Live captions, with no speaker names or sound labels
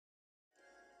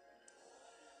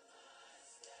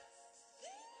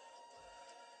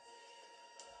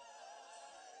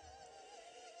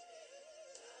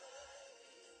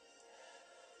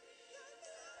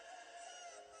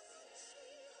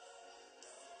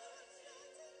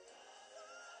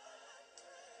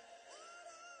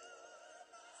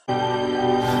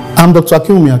I'm Dr.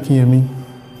 Kumuyi.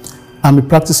 I'm a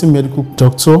practicing medical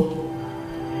doctor.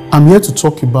 I'm here to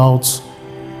talk about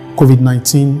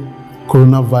COVID-19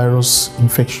 coronavirus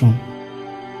infection.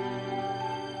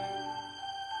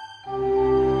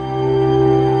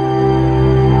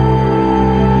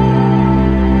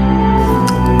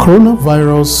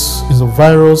 Coronavirus is a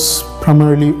virus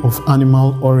primarily of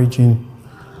animal origin.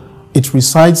 It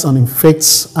resides and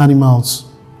infects animals.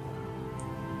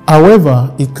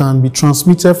 However, it can be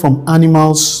transmitted from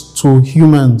animals to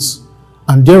humans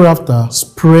and thereafter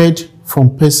spread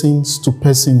from persons to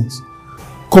persons.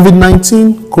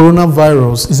 COVID-19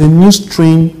 coronavirus is a new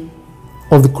strain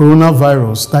of the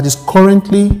coronavirus that is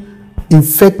currently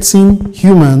infecting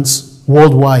humans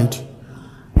worldwide.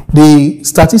 The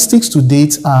statistics to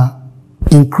date are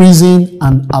increasing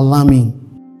and alarming.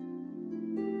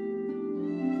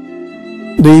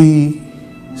 The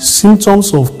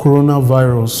symptoms of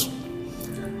coronavirus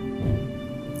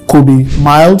could be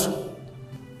mild,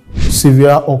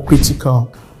 severe, or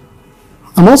critical.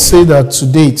 I must say that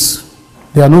to date,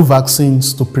 there are no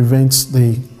vaccines to prevent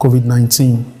the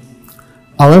COVID-19.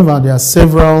 However, there are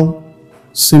several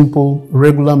simple,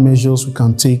 regular measures we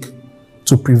can take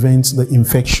to prevent the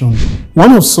infection.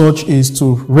 One of such is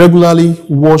to regularly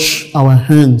wash our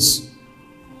hands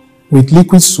with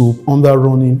liquid soap under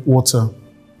running water.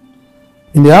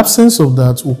 In the absence of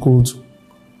that, we could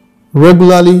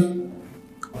regularly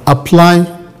apply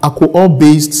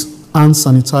alcohol-based hand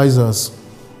sanitizers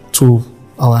to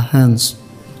our hands.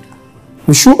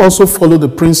 We should also follow the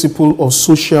principle of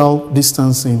social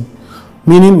distancing,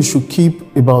 meaning we should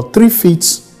keep about 3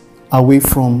 feet away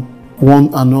from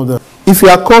one another. If you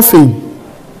are coughing,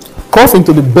 cough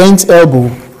into the bent elbow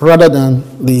rather than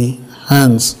the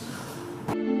hands.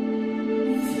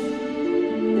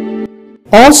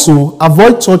 Also,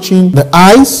 avoid touching the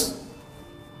eyes,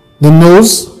 the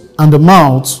nose, and the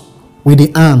mouth with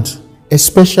the hand,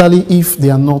 especially if they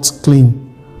are not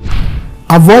clean.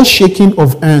 Avoid shaking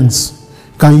of hands.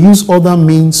 You can use other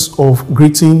means of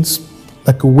greetings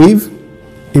like a wave,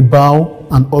 a bow,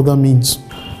 and other means.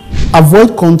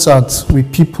 Avoid contact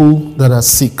with people that are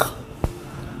sick.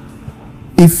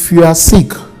 If you are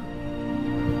sick,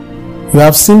 you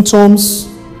have symptoms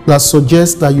that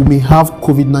suggest that you may have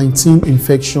COVID-19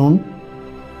 infection,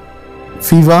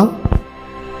 fever,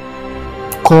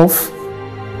 cough,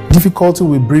 difficulty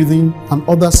with breathing, and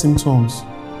other symptoms.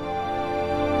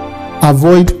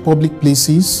 Avoid public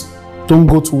places. Don't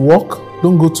go to work.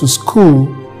 Don't go to school.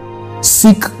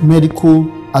 Seek medical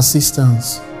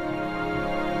assistance.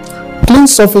 Clean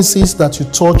surfaces that you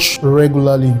touch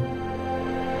regularly.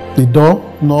 The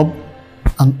door, knob,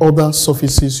 and other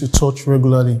surfaces you touch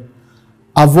regularly.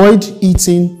 Avoid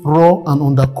eating raw and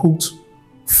undercooked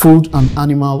food and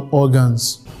animal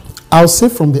organs. I'll say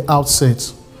from the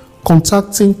outset,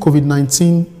 contacting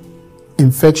COVID-19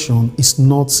 infection is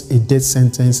not a death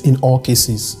sentence in all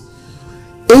cases.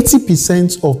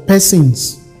 80% of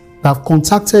persons that have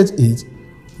contacted it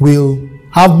will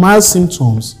have mild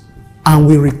symptoms and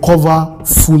will recover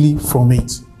fully from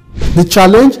it. The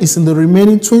challenge is in the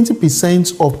remaining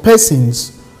 20% of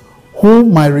persons who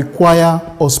might require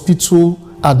hospital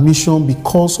admission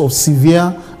because of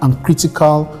severe and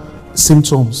critical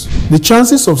symptoms. The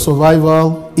chances of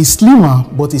survival is slimmer,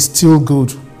 but is still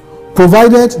good,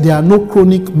 provided there are no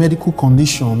chronic medical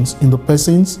conditions in the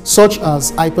persons, such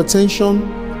as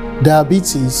hypertension,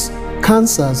 diabetes,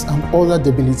 cancers, and other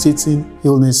debilitating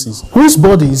illnesses, whose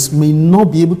bodies may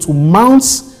not be able to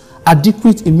mount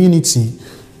adequate immunity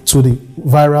to the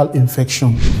viral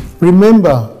infection.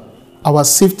 Remember, our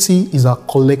safety is our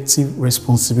collective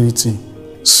responsibility.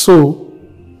 So,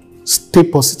 stay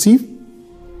positive,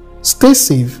 stay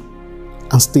safe,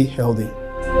 and stay healthy.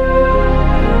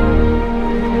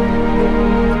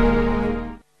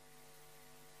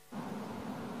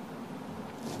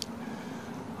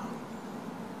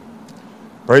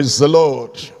 Praise the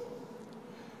Lord.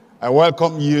 I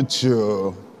welcome you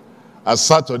to a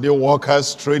Saturday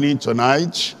Workers Training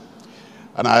tonight.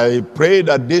 And I pray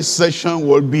that this session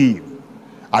will be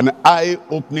an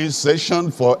eye-opening session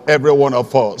for every one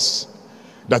of us.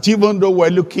 That even though we're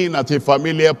looking at a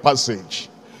familiar passage,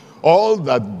 all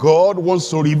that God wants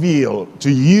to reveal to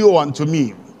you and to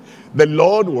me, the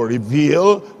Lord will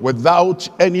reveal without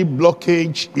any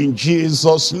blockage in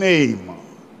Jesus' name.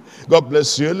 God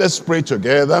bless you. Let's pray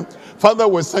together. Father,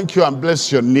 we thank you and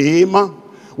bless your name.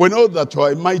 We know that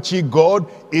your mighty God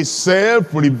is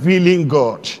self-revealing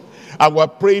God. And we're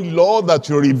praying, Lord, that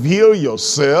you reveal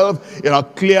yourself in a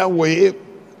clear way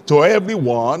to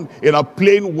everyone, in a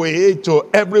plain way to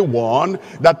everyone,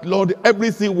 that, Lord,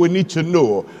 everything we need to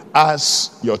know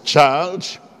as your child,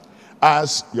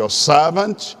 as your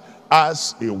servant,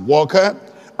 as a worker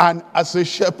and as a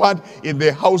shepherd in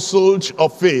the household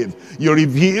of faith. You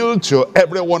reveal to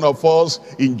every one of us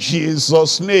in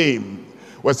Jesus' name.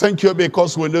 Well, thank you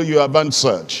because we know you have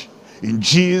answered. In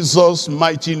Jesus'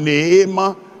 mighty name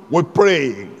we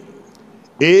pray.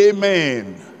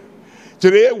 Amen.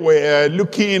 Today we're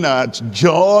looking at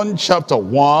John chapter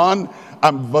 1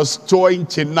 and verse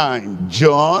 29.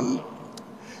 John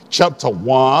chapter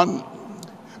 1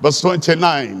 verse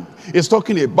 29. It's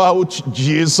talking about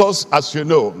Jesus, as you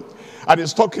know. And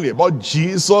it's talking about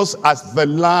Jesus as the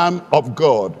Lamb of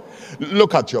God.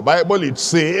 Look at your Bible. It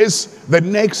says, the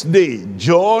next day,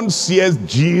 John sees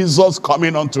Jesus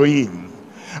coming unto him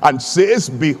and says,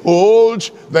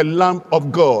 behold, the Lamb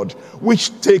of God,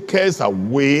 which taketh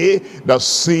away the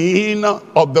sin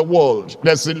of the world.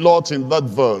 There's a lot in that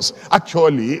verse.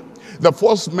 Actually, the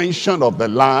first mention of the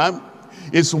Lamb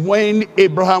is when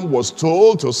Abraham was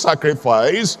told to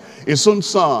sacrifice his own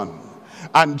son.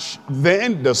 And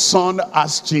then the son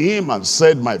asked him and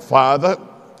said, my father,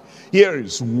 here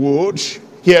is wood,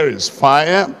 here is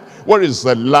fire, where is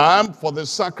the lamb for the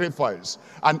sacrifice?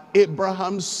 And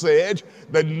Abraham said,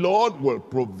 the Lord will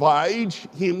provide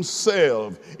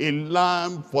himself a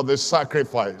lamb for the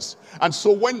sacrifice. And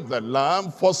so when the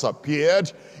lamb first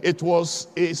appeared, it was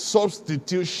a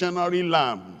substitutionary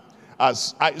lamb.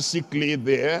 As Isaac lay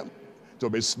there to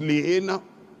be slain,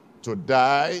 to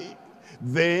die,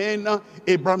 then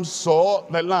Abraham saw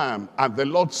the lamb, and the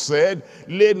Lord said,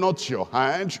 lay not your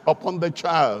hand upon the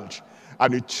child.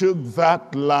 And he took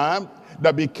that lamb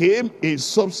that became a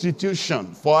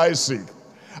substitution for Isaac.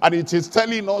 And it is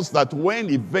telling us that when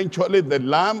eventually the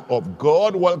Lamb of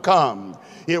God will come,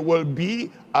 it will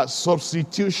be a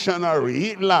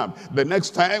substitutionary lamb. The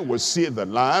next time we see the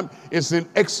lamb is in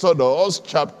Exodus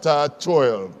chapter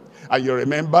 12. And you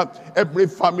remember, every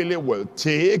family will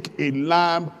take a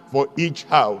lamb for each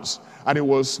house. And it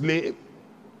will slay,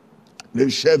 they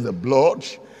shed the blood,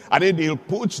 and then they'll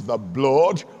put the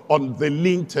blood on the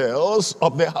lintels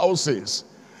of the houses.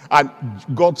 And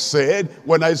God said,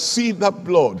 when I see that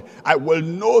blood, I will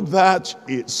know that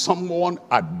someone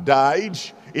had died,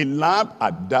 a lamb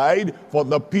had died for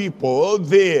the people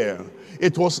there.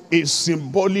 It was a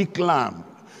symbolic lamb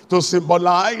to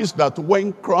symbolize that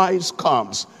when Christ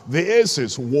comes, this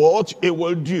is what it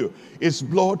will do. His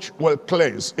blood will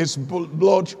cleanse. His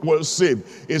blood will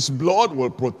save. His blood will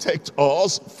protect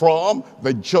us from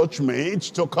the judgment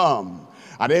to come.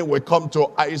 And then we come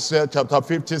to Isaiah chapter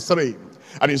 53.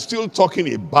 And he's still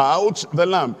talking about the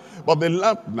lamb. But the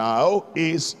lamb now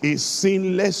is a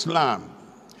sinless lamb.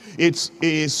 It's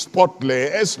a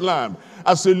spotless lamb.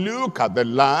 As you look at the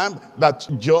lamb that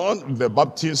John the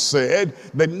Baptist said,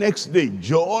 the next day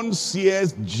John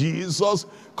sees Jesus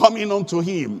coming unto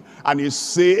him, and he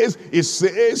says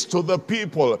to the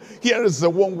people, here is the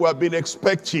one we have been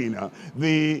expecting,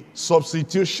 the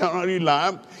substitutionary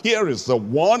lamb. Here is the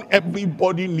one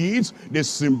everybody needs, the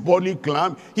symbolic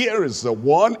lamb. Here is the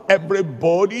one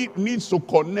everybody needs to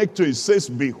connect to. It says,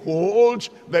 behold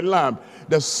the lamb,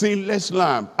 the sinless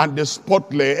lamb and the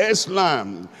spotless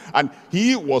lamb. And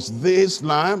he was this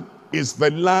lamb, is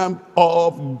the Lamb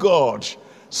of God,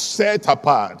 set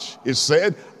apart. He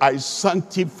said, I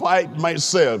sanctified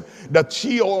myself, that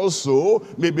he also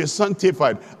may be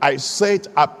sanctified. I set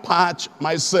apart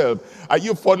myself. Are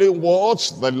you following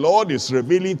what the Lord is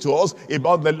revealing to us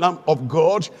about the Lamb of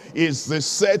God? Is the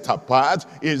set apart,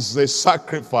 is the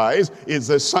sacrifice, is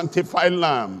the sanctified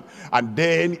lamb. And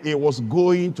then he was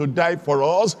going to die for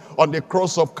us on the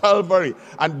cross of Calvary.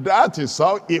 And that is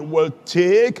how it will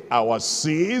take our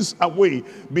sins away.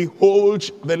 Behold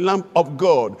the Lamb of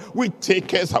God, which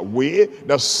taketh away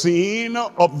the sin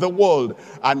of the world.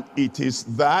 And it is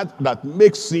that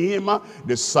makes him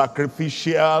the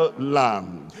sacrificial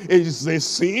lamb. It is the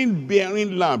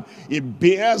sin-bearing lamb. It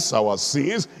bears our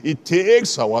sins. It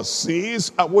takes our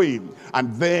sins away.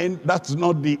 And then that's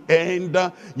not the end.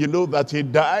 You know that he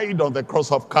died on the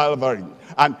cross of Calvary.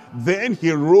 And then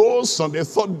he rose on the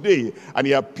third day, and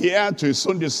he appeared to his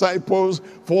own disciples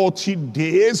 40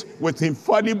 days with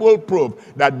infallible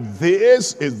proof that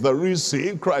this is the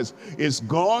reason Christ is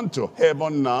gone to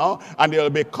heaven now, and he'll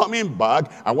be coming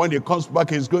back. And when he comes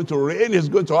back, he's going to reign. He's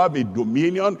going to have a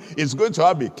dominion. He's going to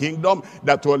have a kingdom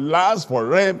that will last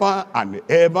forever and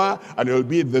ever, and it will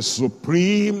be the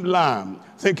supreme lamb.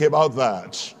 Think about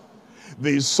that.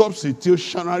 The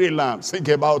substitutionary lamb. Think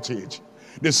about it.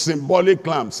 The symbolic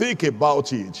lamb, think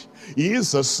about it. He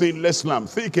is a sinless lamb,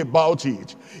 think about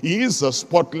it. He is a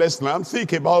spotless lamb,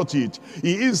 think about it.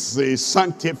 He is a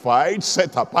sanctified,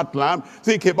 set-apart lamb,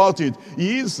 think about it.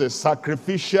 He is a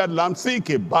sacrificial lamb,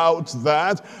 think about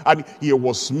that. And he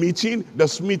was smitten, the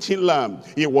smitten lamb.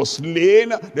 He was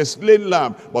slain, the slain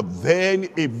lamb. But then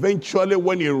eventually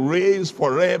when he reigns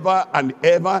forever and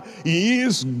ever, he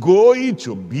is going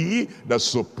to be the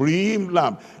supreme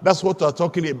lamb. That's what we're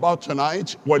talking about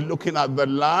tonight. We're looking at the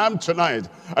lamb tonight.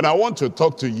 And I want to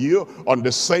talk to you on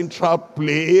the central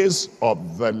place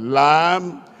of the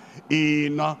lamb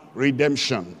in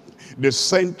redemption. The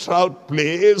central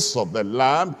place of the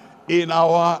lamb in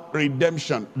our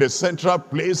redemption. The central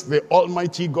place the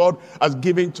Almighty God has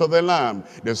given to the lamb.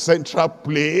 The central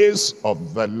place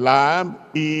of the lamb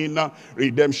in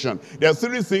redemption. There are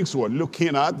three things we're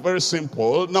looking at, very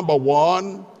simple. Number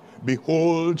one,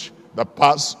 behold the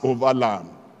Passover lamb.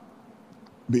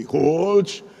 Behold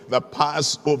the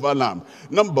Passover lamb.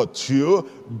 Number two,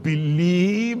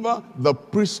 believe the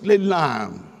priestly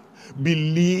lamb.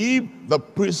 Believe the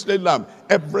priestly lamb.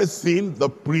 Everything the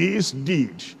priest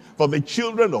did for the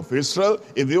children of Israel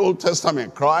in the Old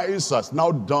Testament, Christ has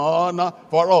now done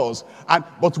for us.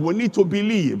 But we need to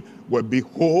believe. Well,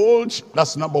 behold,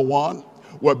 that's number one.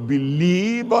 We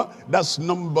believe, that's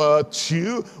number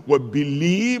two. We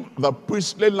believe the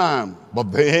priestly lamb. But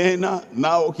then,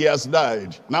 now he has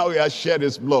died. Now he has shed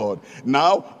his blood.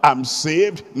 Now I'm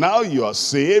saved. Now you are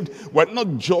saved. We're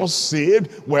not just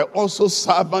saved. We're also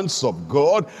servants of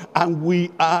God. And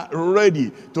we are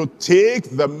ready to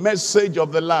take the message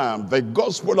of the lamb, the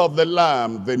gospel of the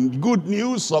lamb, the good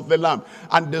news of the lamb,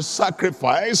 and the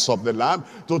sacrifice of the lamb,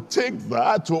 to take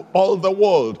that to all the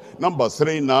world. Number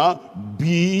three now,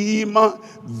 beam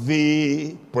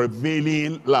the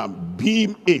prevailing lamb.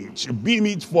 Beam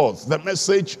it forth, the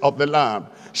message of the lamb.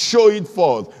 Show it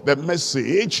forth, the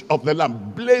message of the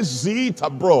lamb. Blaze it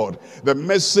abroad, the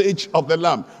message of the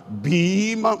lamb.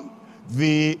 Beam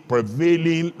the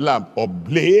prevailing lamb, or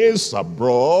blaze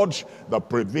abroad the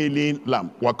prevailing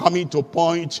lamb. We're coming to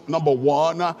point number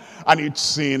one, and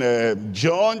it's in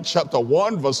John chapter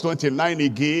 1 verse 29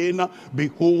 again.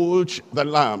 Behold the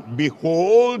lamb.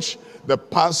 Behold the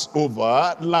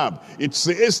Passover lamb. It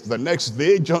says the next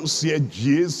day John said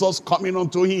Jesus coming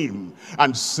unto him,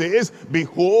 and says,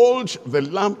 behold the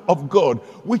Lamb of God,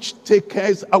 which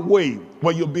taketh away.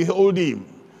 When you behold him,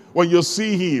 when you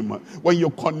see him, when you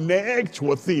connect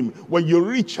with him, when you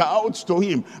reach out to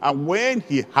him, and when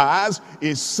he has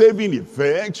a saving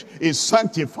effect, a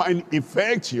sanctifying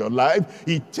effect in your life,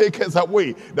 he taketh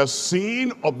away the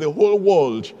sin of the whole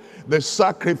world. The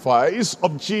sacrifice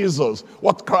of Jesus,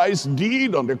 what Christ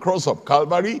did on the cross of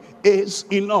Calvary, is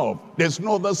enough. There's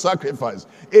no other sacrifice.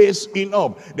 It's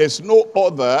enough. There's no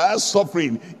other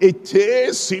suffering. It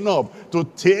is enough to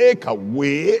take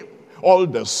away all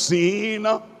the sin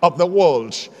of the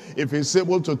world. If he's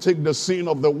able to take the sin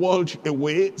of the world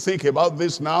away, think about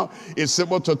this now, he's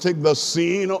able to take the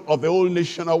sin of the whole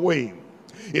nation away.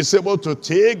 He's able to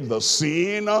take the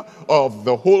sin of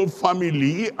the whole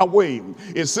family away.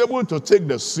 He's able to take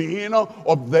the sin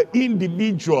of the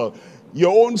individual,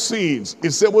 your own sins.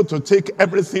 He's able to take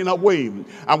everything away.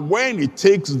 And when he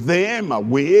takes them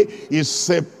away, he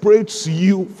separates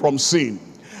you from sin.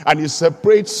 And he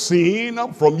separates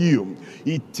sin from you.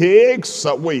 He takes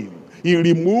away. He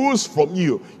removes from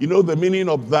you. You know the meaning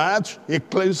of that? He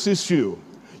cleanses you.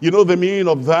 You know the meaning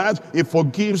of that? He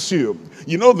forgives you.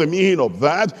 You know the meaning of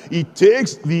that? He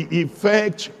takes the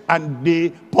effect and the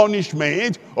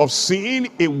punishment of sin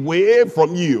away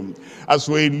from you. As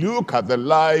we look at the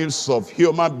lives of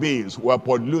human beings, we're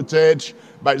polluted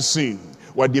by sin.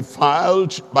 We're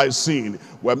defiled by sin.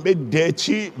 We're made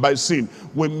dirty by sin.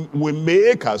 We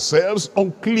make ourselves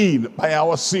unclean by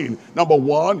our sin. Number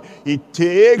one, he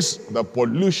takes the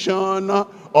pollution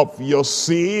of your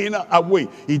sin away.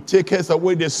 He taketh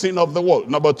away the sin of the world.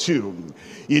 Number two,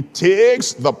 he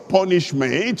takes the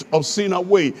punishment of sin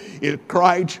away. He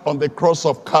cried on the cross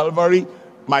of Calvary,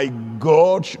 my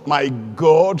God,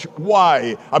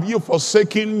 why have you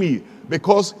forsaken me?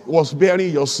 Because he was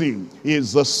bearing your sin. He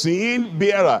is the sin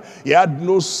bearer. He had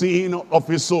no sin of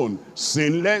his own.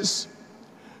 Sinless,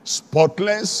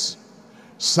 spotless,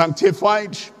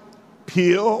 sanctified,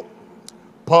 pure,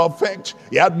 perfect.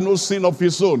 He had no sin of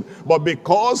his own. But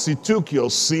because he took your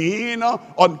sin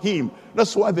on him,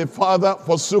 that's why the Father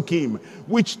forsook him,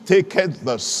 which taketh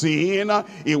the sin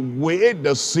away,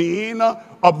 the sin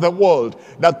of the world.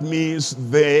 That means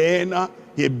then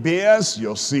he bears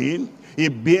your sin. He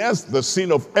bears the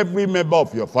sin of every member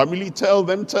of your family. Tell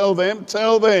them. Tell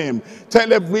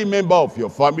every member of your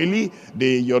family,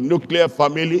 your nuclear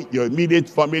family, your immediate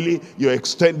family, your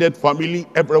extended family,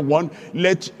 everyone.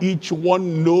 Let each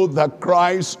one know that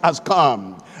Christ has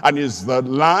come and is the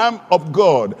Lamb of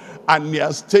God, and he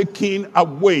has taken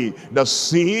away the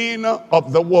sin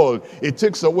of the world. He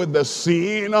takes away the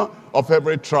sin of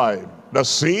every tribe, the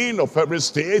sin of every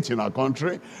state in our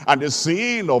country, and the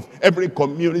sin of every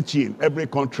community in every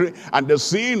country, and the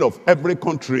sin of every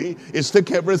country is take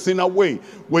everything away.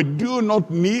 We do not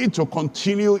need to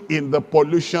continue in the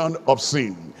pollution of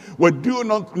sin. We do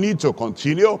not need to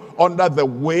continue under the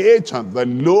weight and the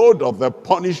load of the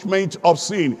punishment of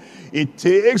sin. It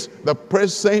takes the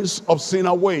presence of sin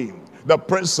away. The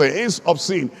presence of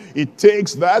sin, it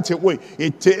takes that away.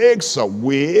 It takes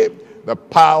away the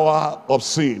power of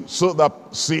sin, so that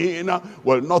sin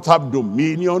will not have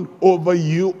dominion over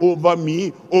you, over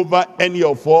me, over any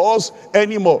of us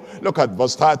anymore. Look at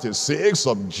verse 36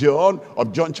 of John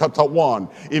chapter 1.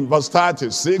 In verse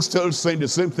 36, still saying the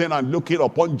same thing and looking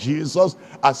upon Jesus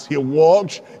as he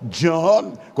walked,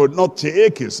 John could not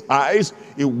take his eyes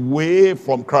away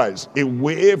from Christ,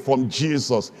 away from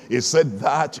Jesus. He said,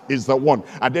 that is the one.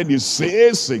 And then he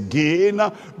says again,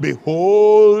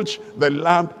 behold the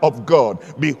Lamb of God.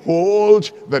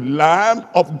 Behold the Lamb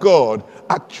of God.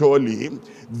 Actually,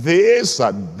 this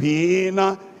had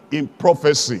been in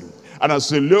prophecy. And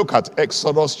as you look at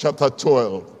Exodus chapter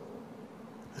 12,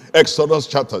 Exodus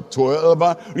chapter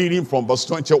 12, reading from verse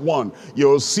 21,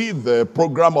 you'll see the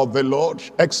program of the Lord.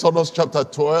 Exodus chapter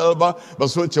 12,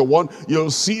 verse 21, you'll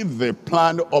see the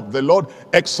plan of the Lord.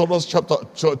 Exodus chapter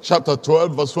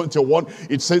 12, verse 21,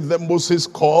 it says that Moses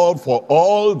called for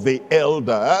all the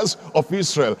elders of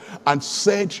Israel and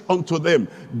said unto them,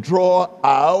 draw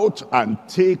out and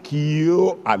take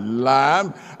you a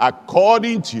lamb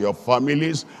according to your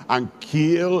families, and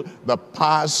kill the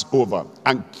Passover.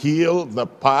 And kill the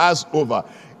Passover.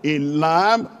 A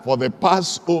lamb for the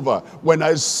Passover. When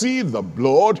I see the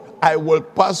blood, I will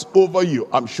pass over you.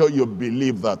 I'm sure you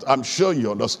believe that. I'm sure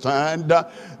you understand.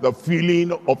 The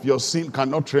feeling of your sin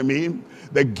cannot remain.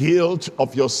 The guilt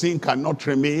of your sin cannot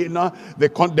remain. The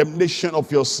condemnation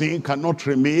of your sin cannot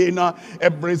remain.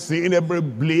 Everything, every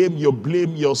blame, you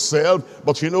blame yourself.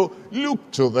 But you know,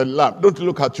 look to the Lamb. Don't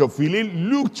look at your feeling.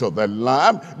 Look to the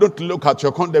Lamb. Don't look at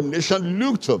your condemnation.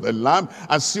 Look to the Lamb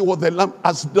and see what the Lamb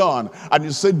has done. And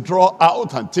you say, draw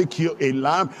out and take you a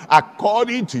lamb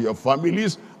according to your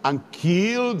families, and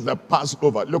kill the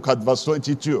Passover. Look at verse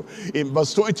 22. In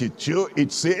verse 22,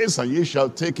 it says, and ye shall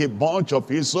take a bunch of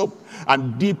hyssop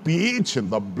and dip it in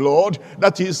the blood,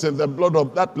 that is in the blood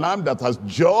of that lamb that has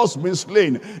just been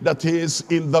slain, that is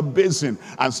in the basin,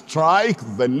 and strike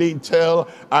the lintel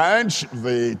and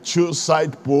the two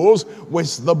side posts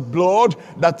with the blood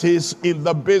that is in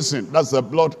the basin. That's the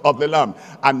blood of the lamb.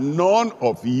 And none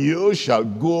of you shall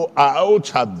go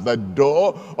out at the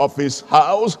door of his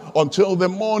house until the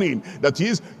morning. That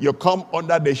is, you come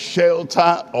under the shelter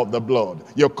of the blood.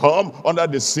 You come under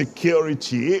the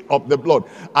security of the blood.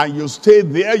 And you stay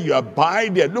there, you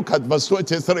abide there. Look at verse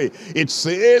 23. It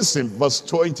says in verse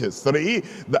 23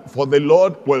 that for the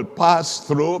Lord will pass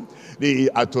through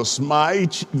to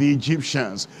smite the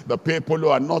Egyptians, the people who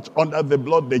are not under the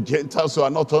blood, the Gentiles who are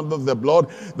not under the blood,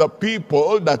 the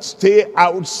people that stay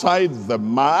outside the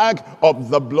mark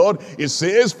of the blood. It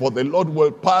says, for the Lord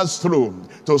will pass through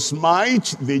to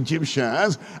smite the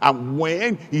Egyptians, and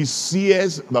when he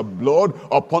sees the blood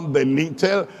upon the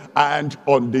lintel and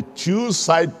on the two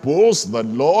side posts, the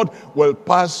Lord will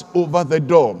pass over the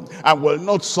door and will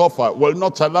not suffer, will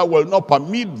not allow, will not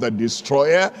permit the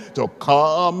destroyer to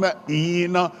come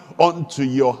in unto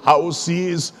your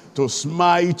houses to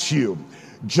smite you.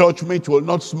 Judgment will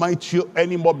not smite you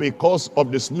anymore because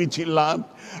of the smiting lamb,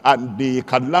 and the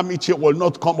calamity will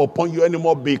not come upon you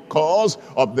anymore because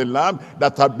of the lamb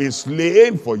that had been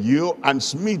slain for you and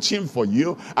smitten for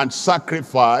you and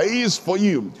sacrificed for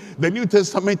you. The New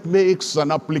Testament makes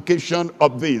an application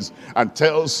of this and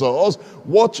tells us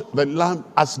what the lamb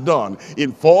has done.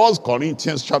 In 1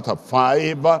 Corinthians chapter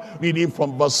 5, reading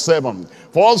from verse 7.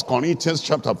 1 Corinthians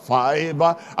chapter 5,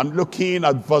 I'm looking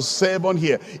at verse 7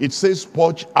 here. It says,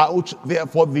 purge out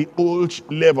therefore the old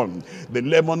leaven. The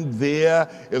leaven there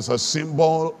is a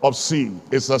symbol of sin.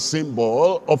 It's a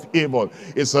symbol of evil.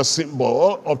 It's a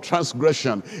symbol of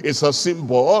transgression. It's a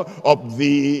symbol of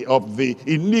the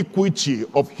iniquity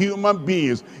of human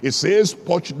beings. It says,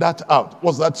 purge that out.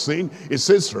 What's that saying? It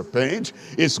says, repent.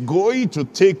 It's going to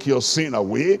take your sin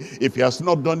away. If he has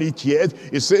not done it yet,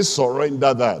 it says,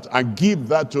 surrender that and give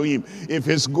that to him. If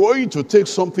he's going to take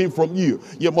something from you,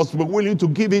 you must be willing to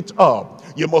give it up.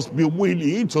 You must be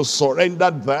willing to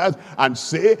surrender that and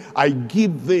say, I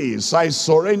give this, I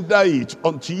surrender it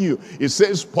unto you. It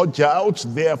says, purge out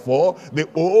therefore the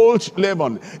old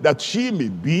leaven, that ye may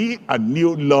be a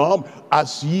new lump,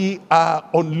 as ye are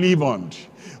unleavened.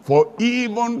 For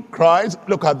even Christ,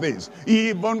 look at this,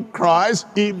 even Christ,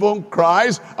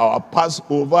 our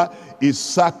Passover is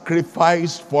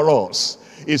sacrificed for us.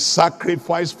 Is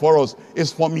sacrificed for us.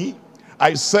 It's for me.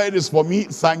 I said it's for me.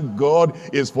 Thank God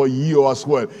it's for you as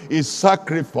well. It's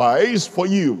sacrificed for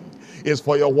you. It's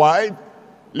for your wife.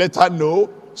 Let her know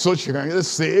so she can get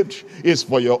saved. It's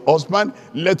for your husband.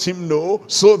 Let him know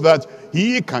so that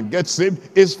he can get saved.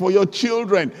 It's for your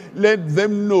children. Let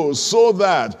them know so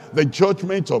that the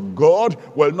judgment of God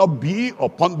will not be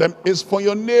upon them. It's for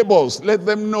your neighbors. Let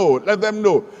them know. Let them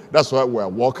know. That's why we're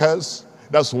workers.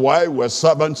 That's why we're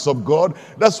servants of God.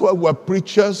 That's why we're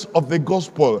preachers of the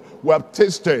gospel. We have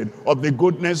tasted of the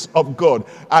goodness of God.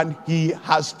 And he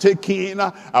has taken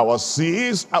our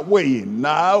sins away.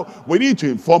 Now, we need to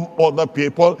inform other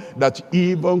people that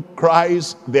even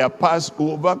Christ, their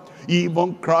Passover,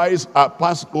 even Christ, our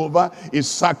Passover, is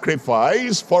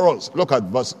sacrificed for us. Look at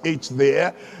verse 8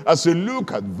 there. As you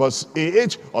look at verse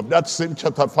 8 of that same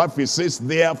chapter 5, it says,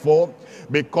 therefore,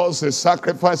 because the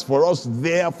sacrifice for us,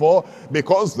 therefore,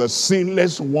 because the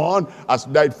sinless one has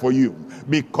died for you,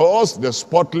 because the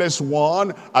spotless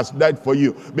one has died for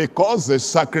you, because the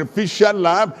sacrificial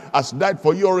lamb has died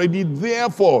for you already,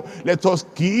 therefore, let us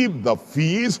keep the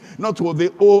feast, not with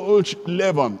the old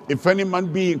leaven. If any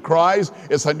man be in Christ,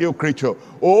 is a new creature.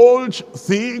 Old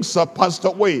things are passed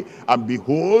away, and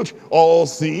behold, all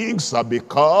things are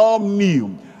become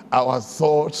new. Our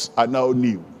thoughts are now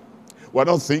new. We're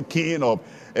not thinking of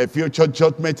a future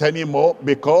judgment anymore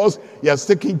because he has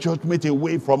taken judgment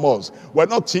away from us. We're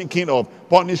not thinking of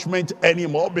punishment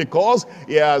anymore because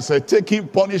he has taken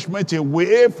punishment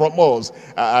away from us.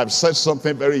 I've said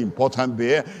something very important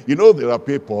there. You know, there are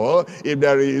people, if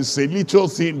there is a little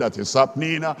thing that is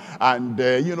happening and,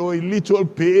 you know, a little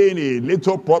pain, a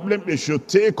little problem, they should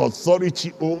take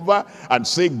authority over and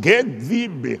say, get thee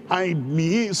behind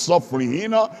me,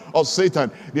 suffering of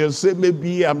Satan. They'll say,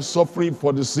 maybe I'm suffering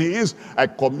for the sins I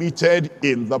committed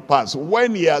in the past.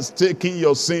 When he has taken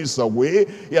your sins away,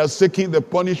 he has taken the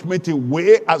punishment away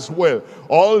as well.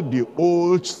 All the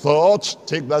old thoughts,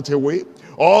 take that away.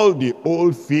 All the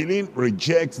old feeling,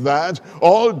 reject that.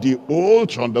 All the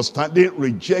old understanding,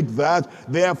 reject that.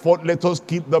 Therefore, let us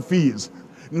keep the feast.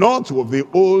 Not with the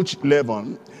old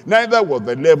leaven, neither with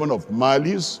the leaven of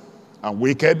malice and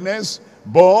wickedness,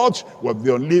 but with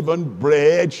the unleavened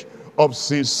bread of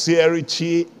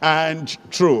sincerity and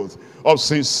truth. Of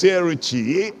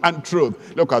sincerity and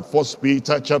truth. Look at 1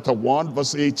 Peter chapter 1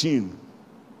 verse 18.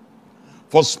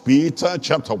 1 Peter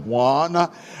chapter 1,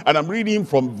 and I'm reading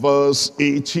from verse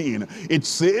 18. It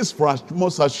says, for as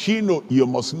much as ye know, you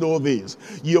must know this.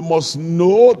 You must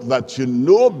know that you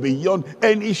know beyond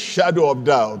any shadow of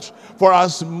doubt. For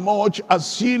as much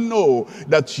as ye know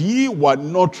that ye were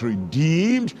not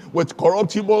redeemed with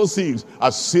corruptible things,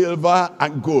 as silver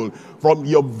and gold, from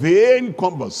your vain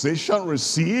conversation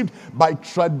received by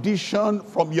tradition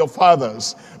from your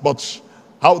fathers. But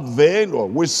how then are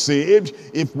we saved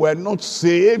if we're not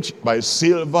saved by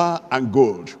silver and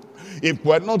gold? If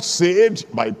we're not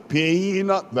saved by paying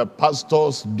the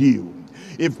pastor's due?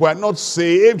 If we're not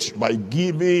saved by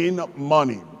giving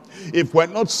money? If we're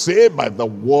not saved by the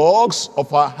works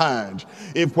of our hand?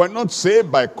 If we're not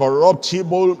saved by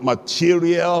corruptible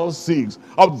material things,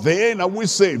 how then are we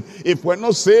saved? If we're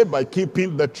not saved by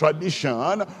keeping the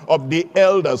tradition of the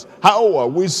elders, how are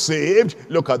we saved?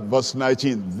 Look at verse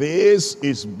 19. This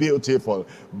is beautiful,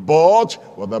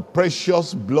 bought with the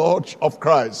precious blood of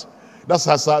Christ. That's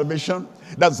our salvation.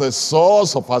 That's the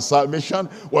source of our salvation,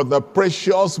 with the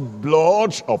precious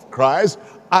blood of Christ,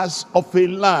 as of a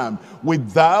lamb,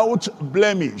 without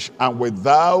blemish and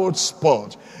without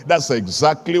spot. That's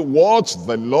exactly what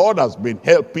the Lord has been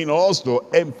helping us to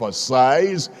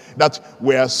emphasize, that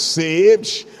we are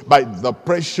saved by the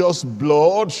precious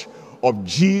blood of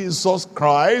Jesus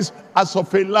Christ, as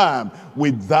of a lamb,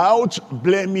 without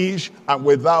blemish and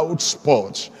without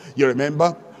spot. You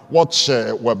remember what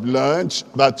we've learned,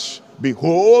 that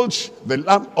Behold the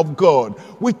Lamb of God,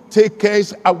 which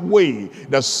taketh away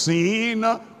the sin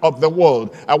of the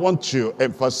world. I want to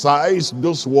emphasize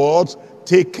those words,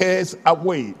 taketh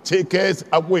away, taketh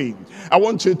away. I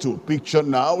want you to picture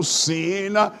now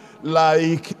sin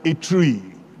like a tree,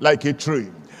 like a tree.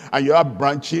 And you have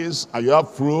branches, and you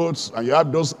have fruits, and you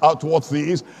have those outward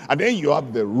things, and then you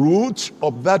have the root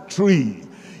of that tree.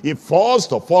 He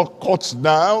first of all cuts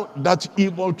down that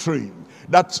evil tree.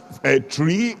 That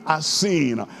tree has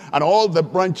sin, and all the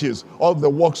branches, all the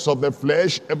works of the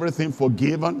flesh, everything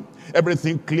forgiven,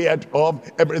 everything cleared up,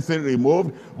 everything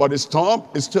removed, but the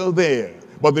stump is still there.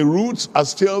 But the roots are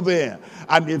still there.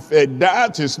 And if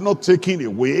that is not taken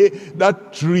away,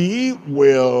 that tree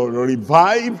will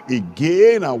revive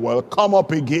again and will come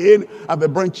up again, and the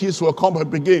branches will come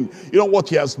up again. You know what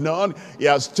he has done? He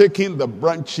has taken the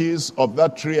branches of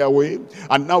that tree away,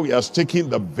 and now he has taken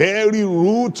the very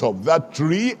root of that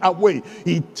tree away.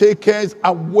 He takes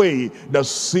away the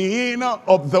sin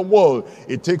of the world.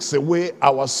 He takes away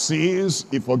our sins.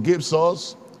 He forgives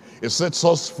us. He sets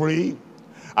us free.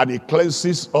 And he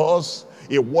cleanses us,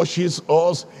 he washes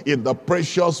us in the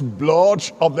precious blood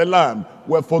of the Lamb.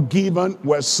 We're forgiven,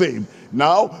 we're saved.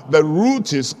 Now, the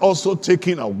root is also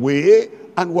taken away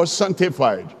and we're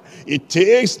sanctified. It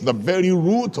takes the very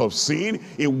root of sin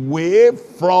away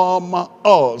from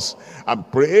us. And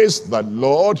praise the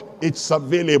Lord, it's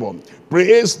available.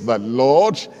 Praise the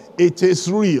Lord, it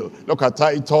is real. Look at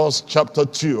Titus chapter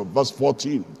 2, verse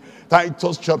 14.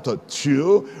 Titus chapter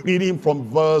 2, reading from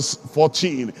verse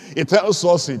 14. It tells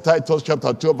us in Titus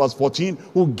chapter 2, verse 14,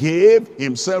 who gave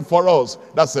himself for us.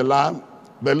 That's the Lamb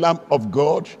of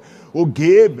God, who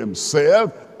gave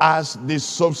himself as the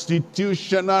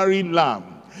substitutionary lamb.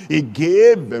 He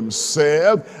gave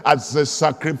himself as the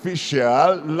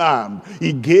sacrificial lamb.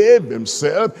 He gave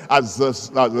himself as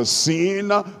the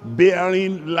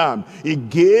sin-bearing lamb. He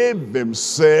gave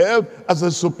himself as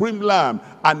a supreme lamb,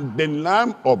 and the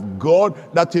Lamb of God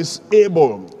that is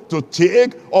able to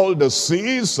take all the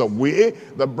sins away,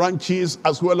 the branches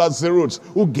as well as the roots,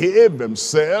 who gave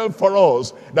himself for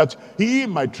us, that he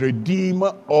might redeem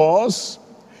us.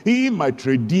 He might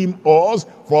redeem us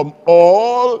from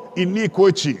all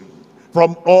iniquity.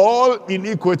 From all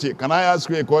iniquity. Can I ask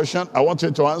you a question? I want you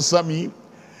to answer me.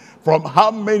 From how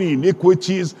many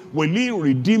iniquities will he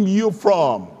redeem you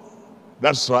from?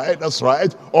 That's right, that's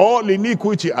right. All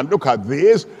iniquity. And look at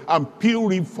this. And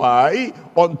purify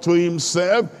unto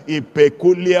himself a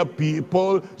peculiar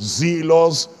people,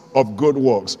 zealous of good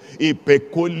works. A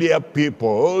peculiar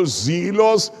people,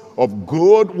 zealous of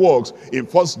good works. In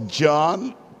 1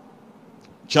 John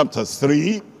chapter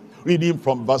 3, reading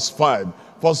from verse 5.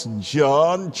 1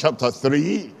 John chapter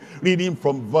 3, reading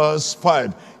from verse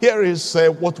 5. Here is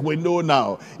what we know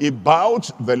now about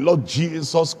the Lord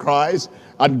Jesus Christ.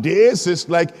 And this is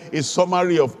like a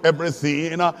summary of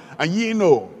everything. And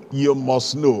you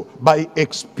must know. By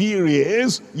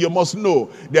experience, you must know.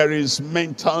 There is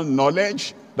mental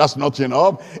knowledge. That's not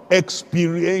enough.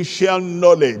 Experiential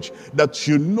knowledge, that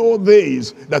you know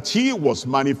this, that he was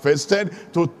manifested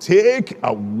to take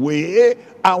away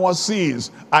our sins,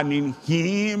 and in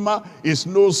him is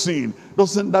no sin.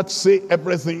 Doesn't that say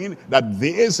everything? That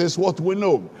this is what we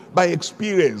know by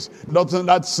experience. Doesn't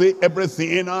that say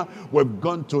everything? We've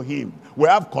gone to him. We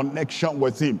have connection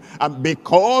with him. And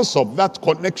because of that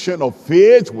connection of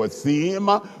faith with him,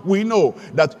 we know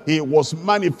that he was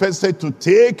manifested to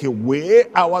take away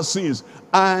our sins.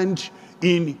 And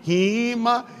in him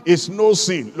is no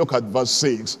sin. Look at verse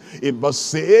 6. In verse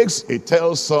 6, it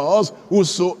tells us,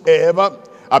 whosoever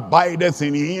abideth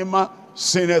in him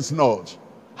sinneth not.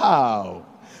 How?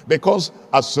 Because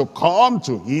as you come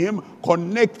to him,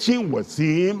 connecting with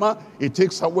him, it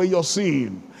takes away your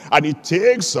sin. And it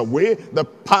takes away the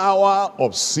power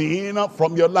of sin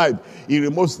from your life. It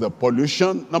removes the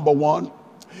pollution, number one.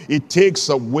 It takes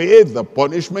away the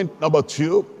punishment, number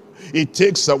two. It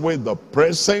takes away the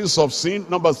presence of sin,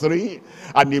 number three.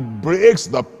 And it breaks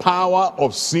the power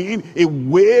of sin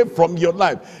away from your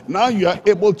life. Now you are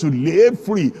able to live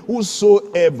free.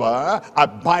 Whosoever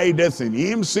abideth in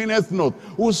him sinneth not.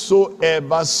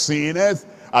 Whosoever sinneth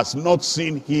has not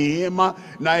seen him,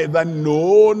 neither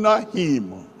known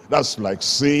him. That's like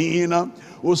saying,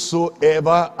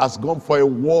 whosoever has gone for a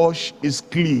wash is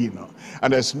clean,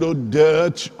 and there's no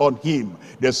dirt on him.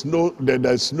 There's no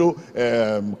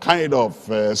kind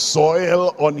of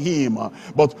soil on him.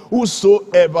 But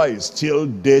whosoever is still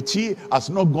dirty has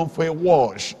not gone for a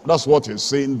wash. That's what he's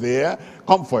saying there.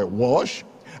 Come for a wash.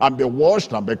 and be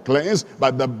washed and be cleansed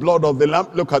by the blood of the Lamb.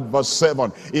 Look at verse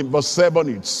 7. In verse 7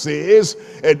 it says,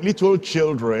 little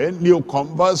children,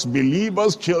 newcomers,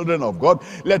 believers, children of God,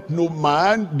 let no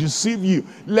man deceive you.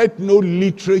 Let no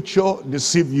literature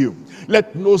deceive you.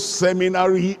 Let no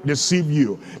seminary deceive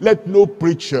you. Let no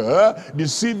preacher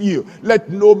deceive you. Let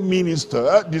no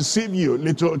minister deceive you.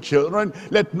 Little children,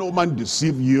 let no man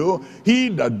deceive you. He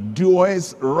that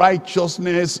doeth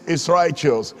righteousness is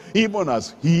righteous, even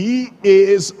as he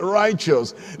is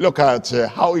righteous. Look at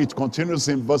how it continues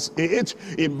in verse 8.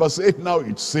 In verse 8 now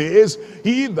it says,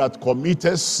 he that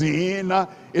committeth sin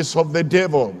is of the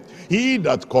devil. He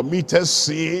that committeth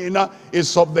sin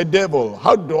is of the devil.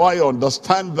 How do I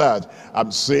understand that?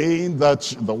 I'm saying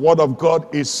that the word of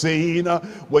God is saying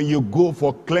when you go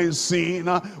for cleansing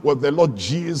with the Lord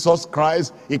Jesus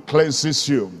Christ, he cleanses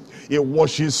you. It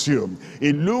washes you.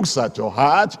 It looks at your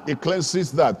heart, it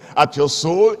cleanses that. At your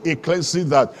soul, it cleanses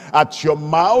that. At your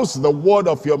mouth, the word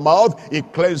of your mouth,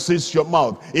 it cleanses your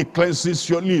mouth. It cleanses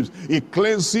your lips. It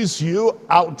cleanses you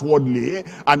outwardly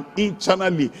and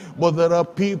internally. But there are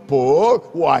people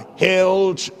who are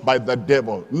held by the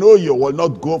devil. No, you will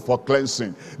not go for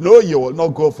cleansing. No, you will not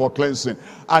go for cleansing.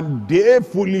 And they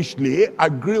foolishly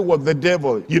agree with the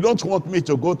devil. You don't want me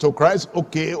to go to Christ?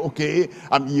 Okay,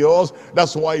 I'm yours.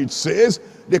 That's why it says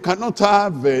they cannot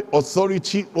have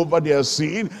authority over their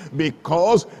sin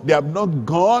because they have not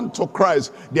gone to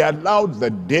Christ. They allowed the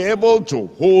devil to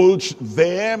hold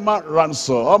them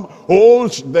ransom,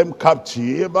 hold them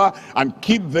captive, and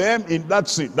keep them in that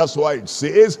sin. That's why it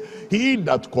says, he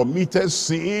that committeth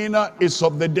sin is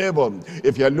of the devil.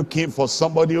 If you're looking for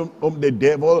somebody whom the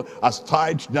devil has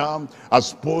tied down,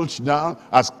 has pulled down,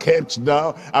 has kept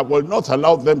down, I will not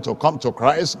allow them to come to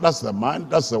Christ. That's the man,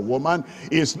 that's the woman.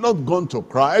 He's not gone to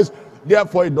Christ.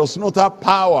 Therefore, he does not have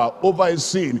power over his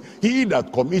sin. He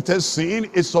that committeth sin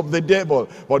is of the devil.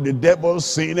 For the devil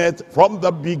sinned from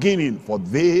the beginning. For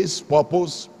this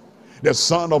purpose, the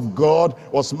Son of God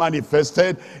was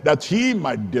manifested, that he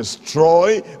might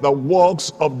destroy the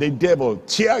works of the devil.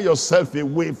 Tear yourself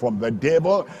away from the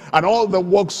devil, and all the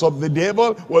works of the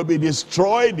devil will be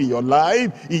destroyed in your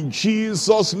life in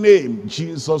Jesus' name.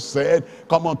 Jesus said,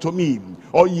 come unto me,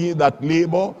 all ye that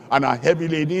labor and are heavy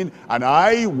laden, and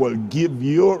I will give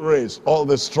you rest. All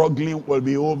the struggling will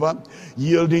be over.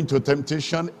 Yielding to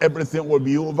temptation, everything will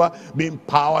be over. Being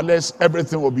powerless,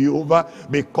 everything will be over.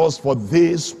 Because for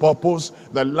this purpose,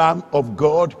 the Lamb of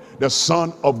God, the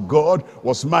Son of God,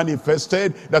 was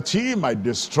manifested, that he might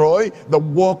destroy the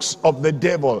works of the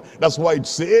devil. That's why it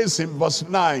says in verse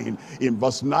 9. In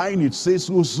verse 9 it says,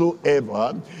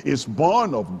 whosoever is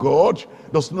born of God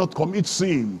does not commit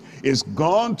sin, is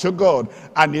gone to God,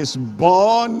 and is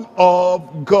born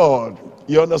of God.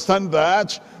 You understand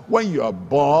that? When you are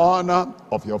born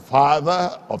of your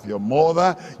father, of your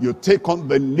mother, you take on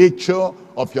the nature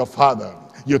of your father.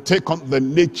 You take on the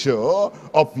nature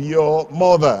of your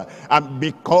mother. And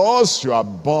because you are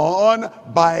born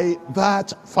by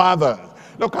that father,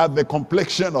 look at the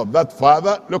complexion of that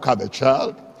father. Look at the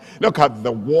child. Look at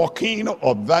the walking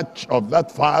of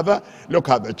that father. Look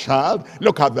at the child.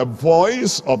 Look at the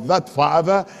voice of that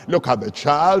father. Look at the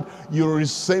child. You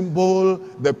resemble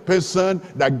the person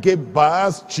that gave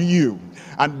birth to you.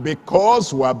 And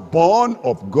because we are born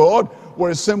of God, we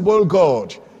resemble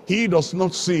God. He does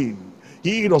not sin.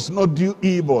 He does not do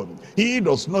evil. He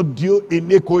does not do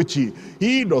iniquity.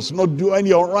 He does not do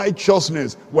any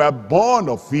unrighteousness. We are born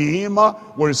of him.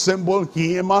 We resemble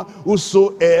him.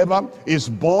 Whosoever is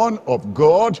born of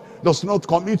God does not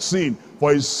commit sin,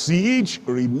 for his seed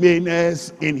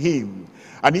remaineth in him.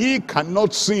 And he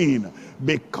cannot sin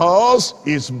because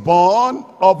he is born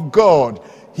of God.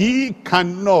 He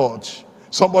cannot.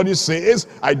 Somebody says,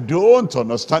 I don't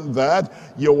understand that.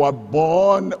 You were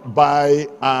born by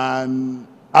an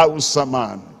Hausa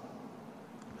man,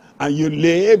 and you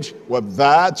lived with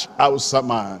that Hausa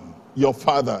man, your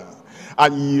father,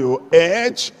 and you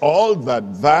ate all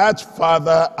that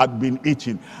father had been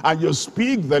eating, and you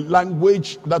speak the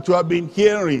language that you have been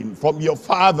hearing from your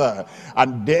father,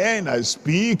 and then I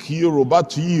speak Yoruba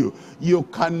to you. You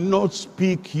cannot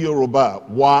speak Yoruba.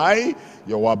 Why?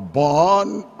 You were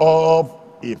born of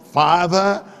a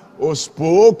father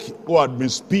who had been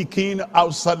speaking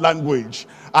Hausa language,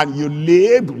 and you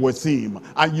lived with him,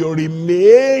 and you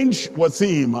remained with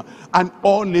him, and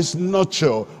all his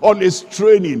nurture, all his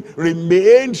training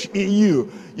remained in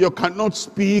you. You cannot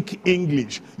speak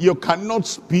English. You cannot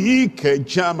speak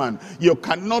German. You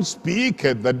cannot speak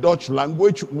the Dutch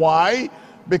language. Why?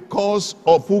 Because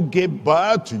of who gave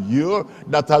birth to you,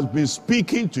 that has been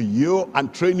speaking to you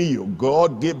and training you.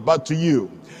 God gave birth to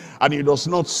you. and he does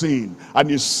not sin, and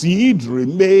his seed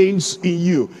remains in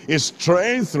you, his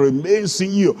strength remains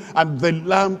in you, and the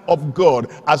Lamb of God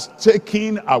has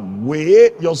taken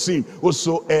away your sin.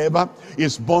 Whosoever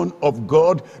is born of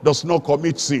God does not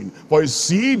commit sin, for his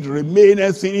seed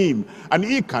remaineth in him, and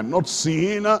he cannot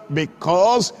sin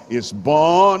because he is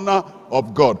born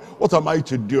of God. What am I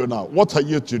to do now? What are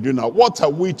you to do now? What are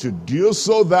we to do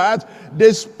so that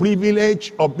this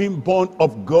privilege of being born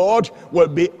of God will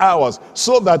be ours?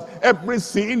 So that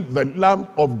everything the Lamb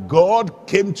of God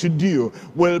came to do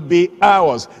will be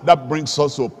ours. That brings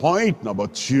us to point number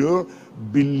 2.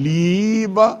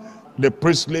 Believe the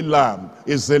priestly Lamb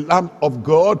is the Lamb of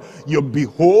God. You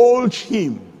behold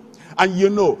him, and you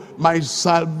know, my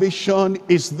salvation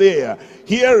is there.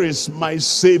 Here is my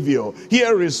Savior.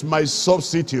 Here is my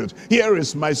substitute. Here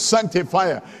is my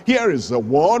sanctifier. Here is the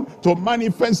one to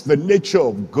manifest the nature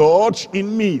of God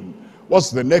in me. What's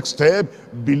the next step?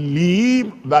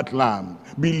 Believe that Lamb.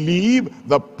 Believe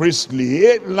the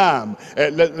priestly Lamb.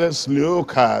 Let's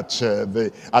look at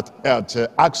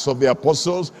Acts of the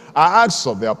Apostles. Acts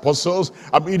of the Apostles,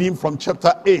 I'm reading from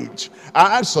chapter 8.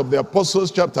 Acts of the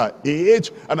Apostles chapter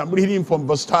 8, and I'm reading from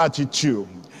verse 32.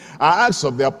 Acts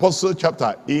of the Apostles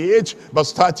chapter 8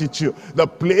 verse 32. The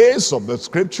place of the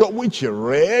scripture which he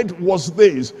read was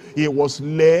this: he was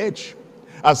led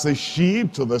as a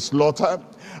sheep to the slaughter,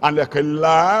 and like a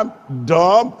lamb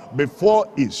dumb before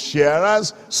his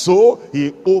shearers, so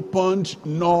he opened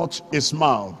not his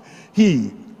mouth.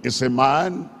 He is a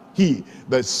man, he,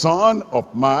 the Son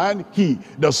of Man, he,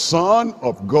 the Son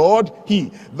of God,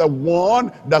 he, the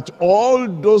one that all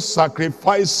those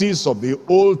sacrifices of the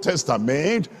Old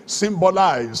Testament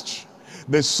symbolized.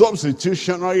 The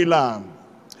substitutionary lamb,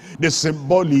 the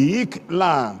symbolic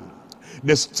lamb,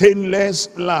 the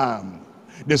stainless lamb,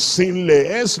 the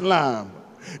sinless lamb,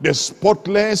 the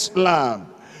spotless lamb,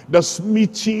 the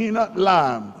smitten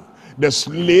lamb, the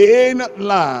slain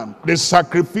lamb, the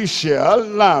sacrificial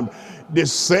lamb, the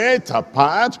set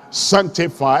apart,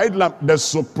 sanctified lamb, the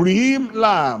supreme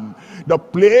lamb. The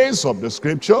place of the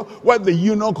scripture where the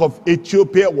eunuch of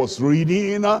Ethiopia was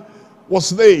reading was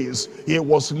this: he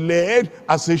was led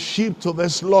as a sheep to the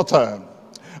slaughter,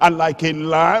 and like a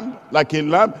lamb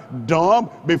dumb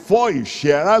before his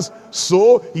shearers,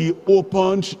 so he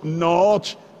opened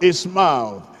not his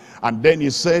mouth. And then he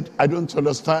said, I don't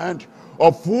understand.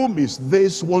 Of whom is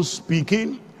this one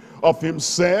speaking? Of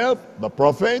himself, the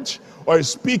prophet, or is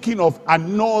speaking of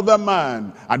another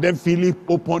man? And then Philip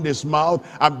opened his mouth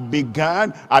and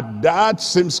began at that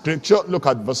same scripture. Look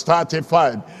at verse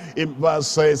 35. In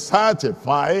verse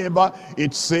 35,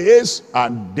 it says,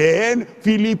 and then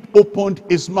Philip opened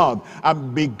his mouth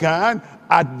and began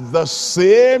at the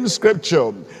same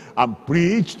scripture and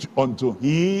preached unto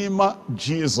him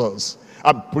Jesus.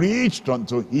 And preached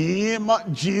unto him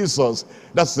Jesus.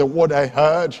 That's the word I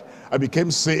heard. I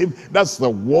became saved. That's the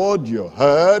word you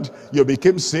heard. You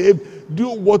became saved. Do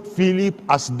what Philip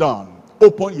has done.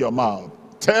 Open your mouth.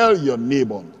 Tell your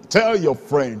neighbor. Tell your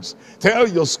friends. Tell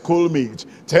your schoolmates.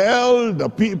 Tell the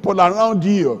people around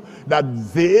you that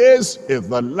this is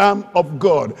the Lamb of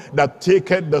God that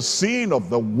taketh the sin of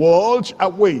the world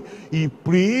away. He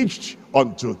preached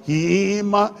unto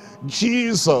him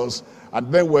Jesus.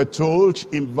 And then we're told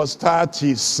in verse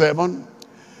 37,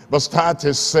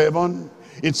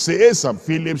 it says, and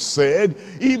Philip said,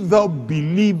 if thou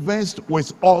believest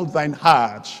with all thine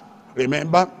heart.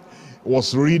 Remember, he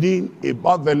was reading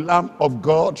about the Lamb of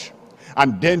God.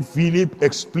 And then Philip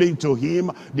explained to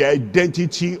him the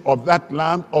identity of that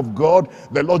Lamb of God,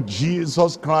 the Lord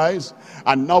Jesus Christ.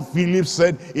 And now Philip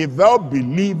said, if thou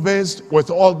believest with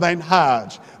all thine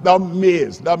heart, thou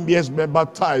mayest be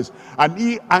baptized. And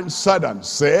he answered and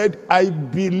said, I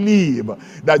believe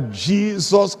that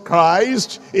Jesus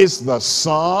Christ is the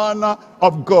Son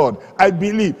of God. I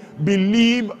believe.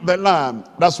 Believe the Lamb.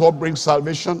 That's what brings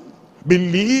salvation.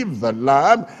 Believe the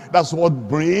Lamb. That's what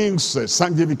brings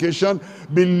sanctification.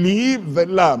 Believe the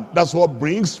Lamb. That's what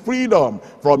brings freedom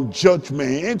from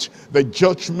judgment, the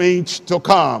judgment to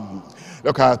come.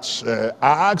 Look at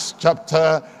Acts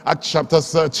chapter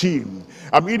 13.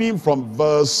 I'm reading from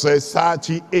verse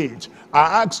 38.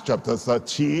 Acts chapter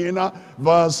 13,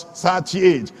 verse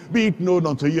 38. Be it known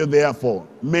unto you therefore,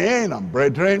 men and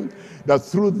brethren, that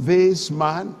through this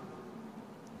man,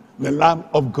 the Lamb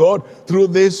of God, through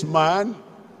this man,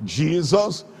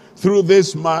 Jesus, through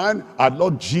this man, our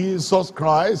Lord Jesus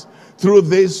Christ, through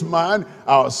this man,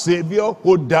 our Savior,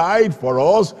 who died for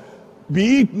us,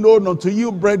 be it known unto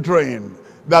you, brethren,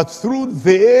 that through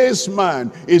this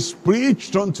man is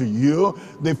preached unto you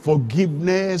the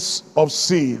forgiveness of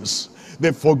sins.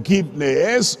 the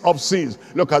forgiveness of sins.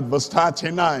 Look at verse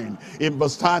 39. In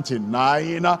verse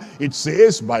 39, it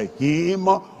says, by him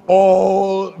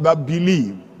all that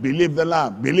believe the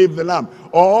Lamb.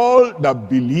 All that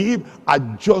believe are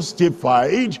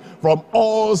justified from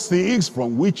all things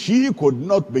from which ye could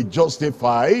not be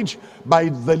justified by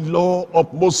the law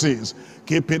of Moses.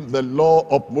 Keeping the law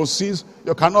of Moses,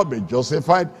 you cannot be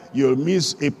justified. You'll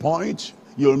miss a point.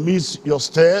 You'll miss your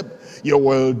step. You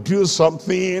will do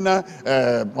something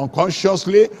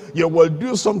unconsciously. You will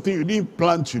do something you didn't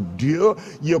plan to do.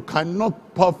 You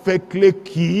cannot perfectly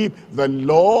keep the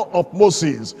law of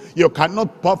Moses. You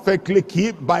cannot perfectly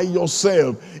keep by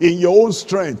yourself, in your own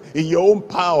strength, in your own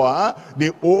power,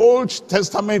 the Old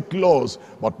Testament laws.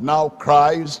 But now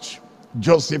Christ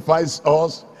justifies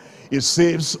us. He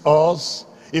saves us.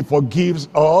 He forgives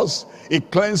us. It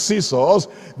cleanses us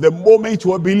the moment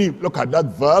we believe. Look at that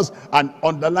verse and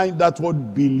underline that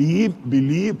word,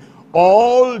 believe.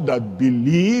 All that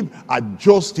believe are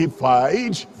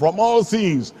justified from all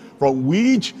things from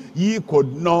which ye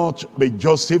could not be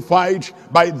justified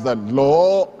by the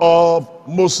law of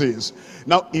Moses.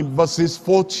 Now in verses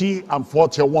 40 and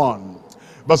 41,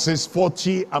 verses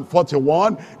 40 and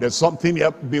 41, there's something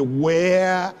here.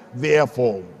 Beware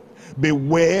therefore,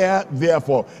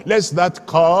 lest that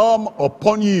come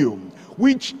upon you,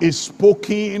 which is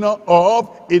spoken of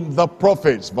in the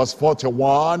prophets. Verse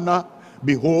 41,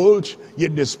 behold, ye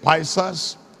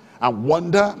despise and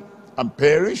wonder and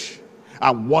perish,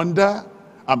 and wonder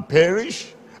and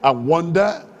perish, and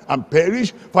wonder and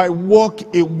perish. For I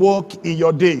walk a walk in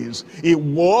your days, a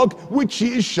walk which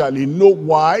ye shall in no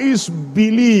wise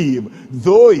believe,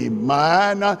 though a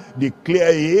man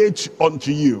declare it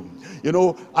unto you. You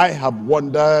know, I have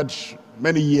wondered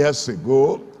many years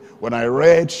ago when I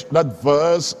read that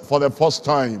verse for the first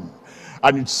time.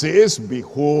 And it says,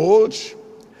 behold,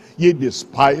 ye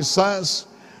despisers,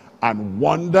 and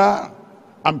wonder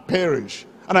and perish.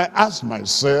 And I asked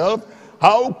myself,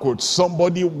 how could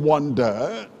somebody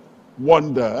wonder?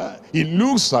 He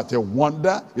looks at a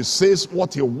wonder, he says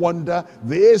what a wonder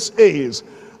this is,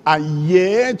 and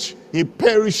yet he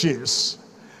perishes.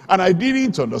 And I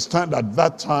didn't understand at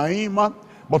that time,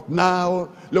 but now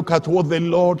look at what the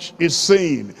Lord is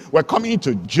saying. We're coming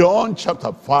to John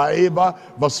chapter 5,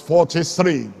 verse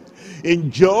 43. In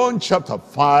John chapter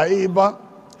 5,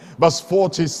 verse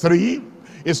 43,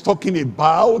 it's talking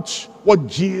about what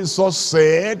Jesus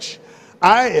said,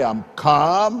 I am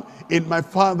come in my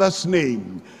Father's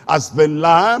name as the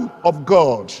Lamb of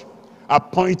God,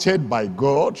 appointed by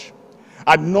God,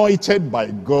 anointed by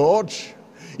God,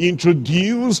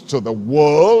 introduced to the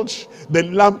world, the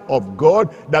Lamb of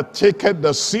God that taketh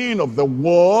the sin of the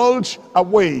world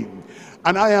away.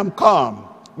 And I am come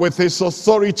with his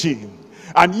authority,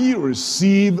 and ye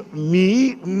receive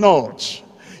me not,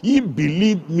 ye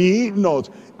believe me not.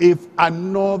 If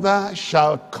another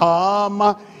shall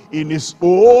come in his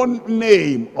own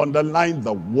name, underline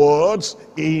the words,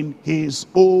 in his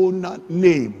own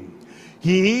name,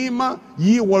 him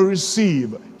ye will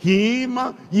receive, him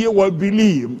ye will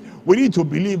believe. We need to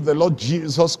believe the Lord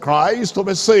Jesus Christ to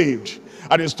be saved.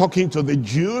 And he's talking to the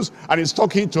Jews, and he's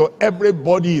talking to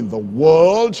everybody in the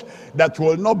world that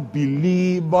will not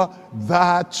believe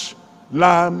that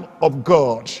Lamb of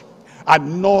God.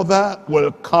 Another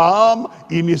will come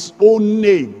in his own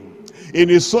name. In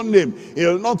his own name. He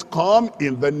will not come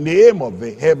in the name of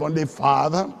the Heavenly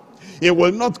Father. He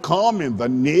will not come in the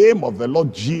name of the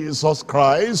Lord Jesus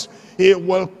Christ. He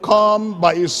will come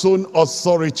by his own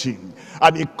authority.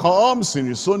 And he comes in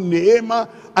his own name,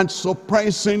 and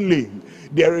surprisingly,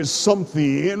 there is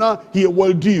something he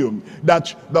will do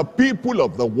that the people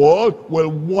of the world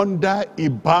will wonder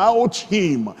about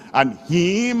him, and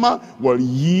him will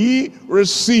ye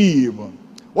receive.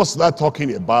 What's that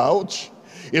talking about?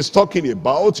 It's talking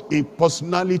about a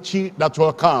personality that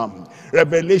will come.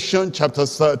 Revelation chapter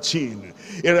 13.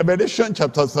 In Revelation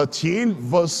chapter 13,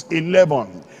 verse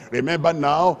 11. Remember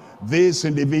now, this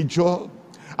individual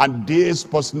and this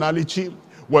personality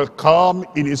will come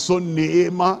in his own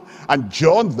name. And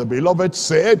John the beloved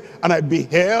said, and I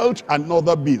beheld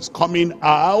another beast coming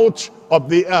out of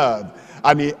the earth,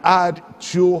 and he had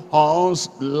 2 horns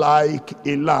like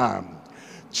a lamb.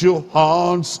 2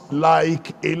 horns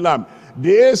like a lamb.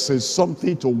 This is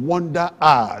something to wonder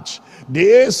at.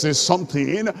 This is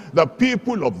something the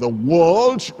people of the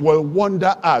world will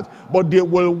wonder at, but they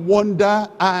will wonder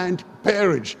and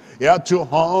perish. He had 2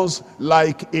 horns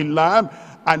like a lamb,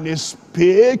 and he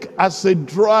spake as a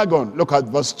dragon. Look at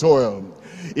verse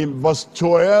 12. In verse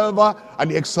 12,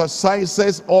 and he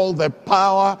exercises all the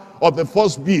power of the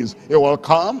first beast. He will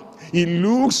come, He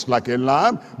looks like a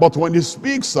lamb, but when he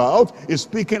speaks out, he's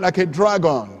speaking like a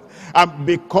dragon. And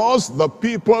because the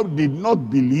people did not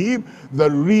believe the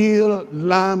real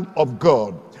Lamb of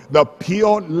God, the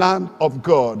pure Lamb of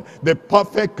God, the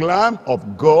perfect Lamb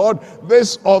of God,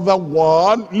 this other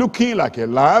one, looking like a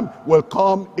lamb, will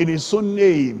come in his own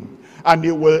name. And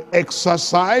he will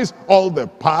exercise all the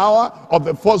power of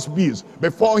the first beast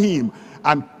before him,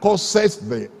 and causes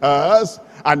the earth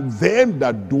and them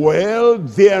that dwell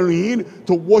therein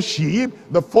to worship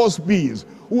the first beast,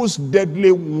 whose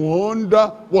deadly wound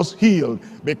was healed,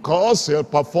 because he'll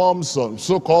perform some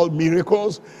so-called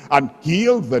miracles and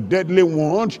heal the deadly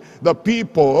wound. The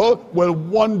people will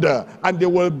wonder and they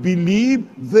will believe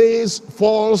this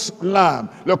false lamb.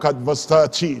 Look at verse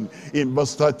 13. In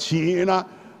verse 13,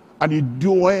 and he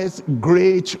doeth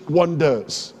great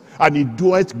wonders. And he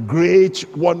doeth great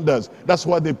wonders. That's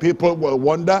why the people will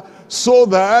wonder. So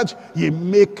that he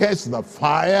maketh the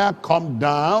fire come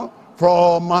down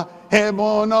from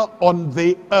heaven on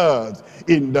the earth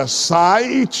in the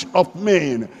sight of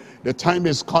men. The time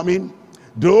is coming.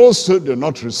 Those who do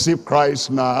not receive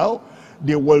Christ now,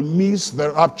 they will miss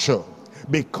the rapture,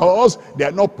 because they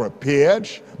are not prepared,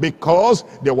 because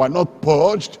they were not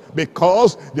purged,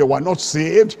 because they were not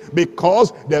saved,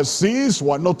 because their sins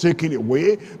were not taken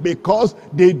away, because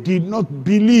they did not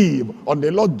believe on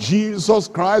the Lord Jesus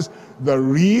Christ, the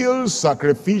real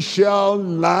sacrificial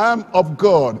Lamb of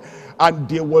God. And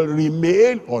they will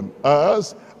remain on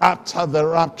earth after the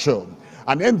rapture.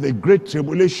 And then the great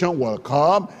tribulation will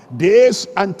come. This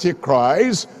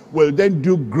Antichrist will then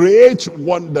do great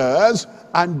wonders,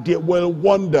 and they will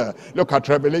wonder. Look at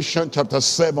Revelation chapter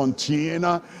 17,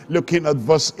 looking at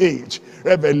verse 8.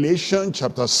 Revelation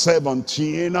chapter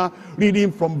 17,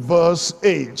 reading from verse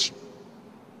 8.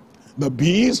 The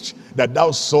beast that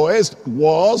thou sawest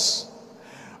was,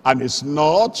 and is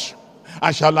not,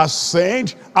 and shall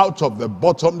ascend out of the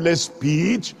bottomless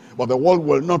pit, but the world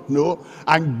will not know,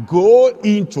 and go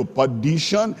into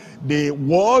perdition. The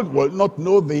world will not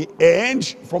know the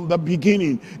end from the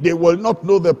beginning. They will not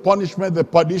know the punishment, the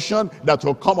perdition that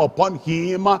will come upon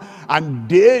him. And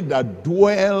they that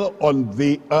dwell on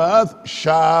the earth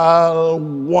shall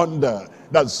wonder.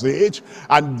 That's it.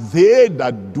 And they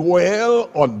that dwell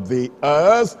on the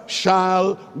earth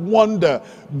shall wonder,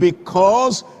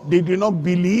 because they do not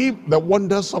believe the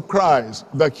wonders of Christ,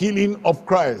 the healing of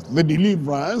Christ, the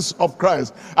deliverance of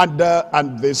Christ, and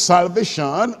the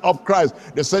salvation of Christ.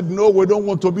 They said, no, we don't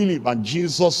want to believe. And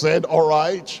Jesus said, all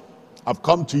right, I've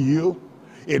come to you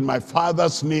in my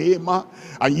Father's name,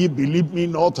 and ye believe me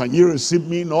not, and ye receive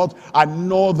me not.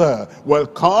 Another will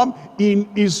come in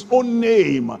his own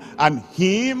name, and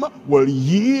him will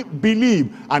ye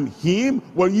believe, and him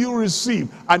will you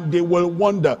receive. And they will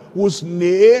wonder, whose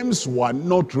names were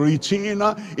not written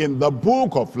in the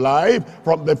book of life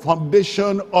from the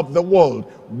foundation of the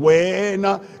world. When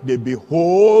they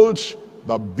behold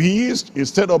the beast,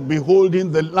 instead of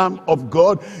beholding the Lamb of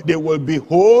God, they will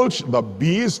behold the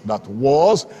beast that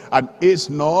was and is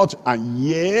not and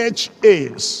yet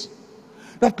is.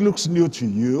 That looks new to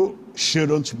you,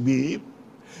 shouldn't be,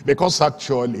 because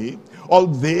actually all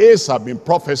this have been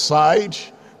prophesied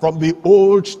from the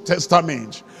Old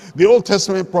Testament. The Old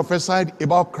Testament prophesied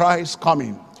about Christ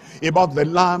coming, about the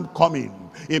Lamb coming,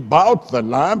 about the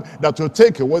Lamb that will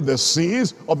take away the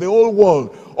sins of the whole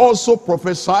world. Also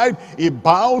prophesied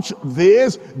about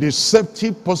this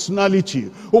deceptive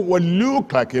personality who will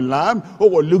look like a lamb, who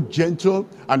will look gentle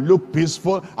and look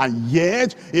peaceful, and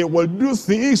yet it will do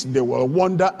things they will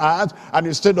wonder at. And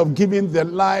instead of giving their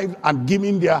life and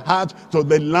giving their heart to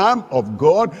the Lamb of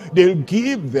God, they'll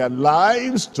give their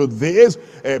lives to this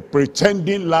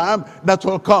pretending lamb that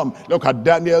will come. Look at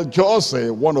Daniel, just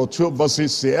one or two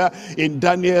verses here in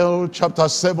Daniel chapter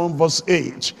 7 verse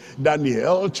 8.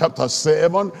 Daniel chapter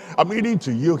 7, I'm reading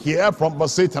to you here from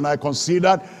verse 8. And I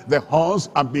considered the horns,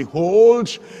 and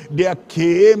behold, there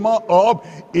came up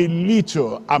a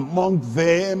little among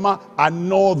them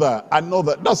another.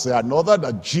 That's another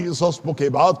that Jesus spoke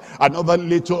about, another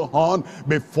little horn,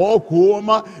 before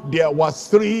whom there were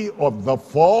three of the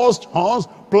first horns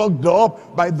plucked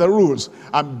up by the roots.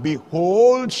 And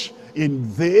behold,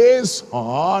 in this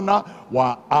horn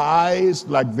were eyes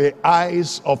like the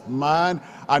eyes of man,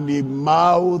 and a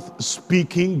mouth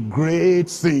speaking great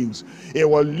things. It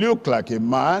will look like a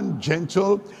man,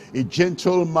 a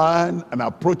gentle man, an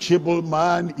approachable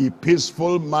man, a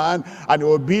peaceful man, and it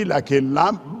will be like a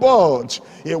lamb, but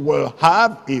it will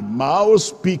have a mouth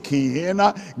speaking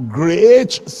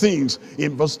great things.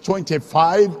 In verse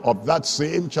 25 of that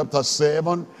same chapter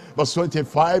 7, verse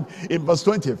 25, in verse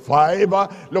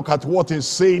 25, look at what is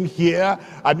saying here.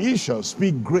 And he shall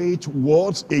speak great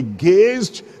words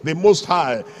against the Most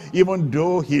High, even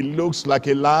though he looks like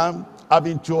a lamb,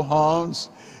 having two horns,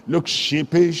 looks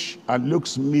sheepish, and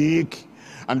looks meek,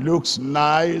 and looks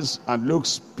nice, and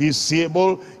looks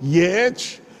peaceable,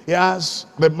 yet he has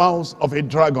the mouth of a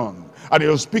dragon. And he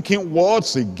was speaking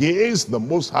words against the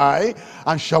Most High,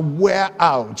 and shall wear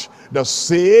out the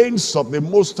saints of the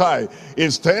Most High.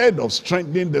 Instead of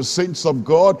strengthening the saints of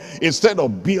God, instead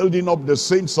of building up the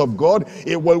saints of God,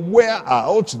 it will wear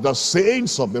out the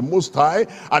saints of the Most High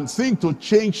and think to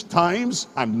change times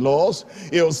and laws.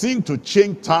 It will think to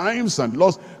change times and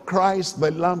laws. Christ,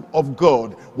 the Lamb of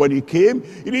God, when he came,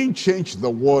 he didn't change the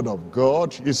word of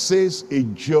God. He says a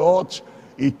jot,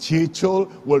 a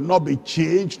tittle will not be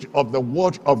changed of the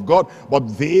word of God, but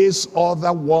this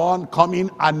other one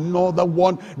coming, another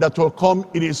one that will come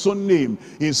in his own name.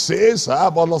 He says, I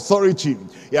have all authority.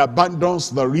 He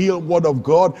abandons the real word of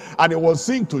God, and he will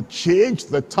think to change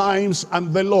the times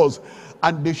and the laws,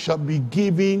 and they shall be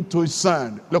given to his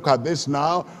son. Look at this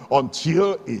now.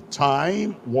 Until a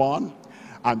time, one,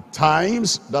 and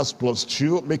times, that's plus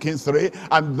two, making three,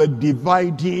 and the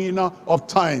dividing of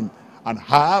time. And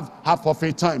half of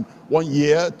a time, 1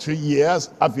 year, 2 years,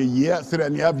 half a year,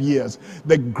 3.5 years.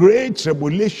 The great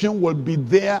tribulation will be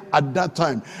there at that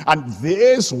time. And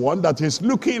this one that is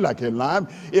looking like a lamb,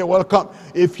 it will come.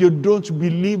 If you don't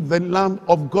believe the Lamb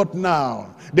of God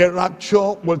now, the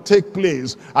rapture will take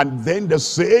place, and then the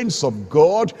saints of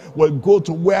God will go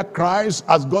to where Christ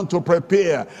has gone to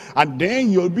prepare, and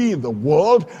then you'll be in the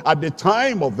world at the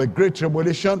time of the great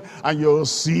tribulation, and you'll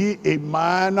see a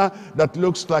man that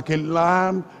looks like a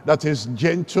lamb, that is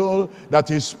gentle,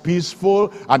 that is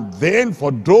peaceful, and then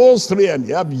for those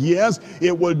 3.5 years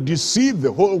it will deceive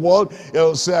the whole world. It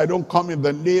will say, I don't come in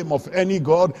the name of any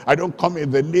God, I don't come in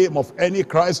the name of any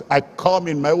Christ, I come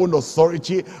in my own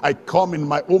authority, I come in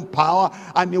my own power,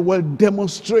 and it will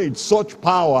demonstrate such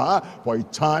power for a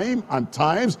time and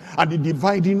times and the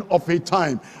dividing of a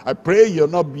time. I pray you'll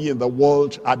not be in the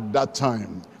world at that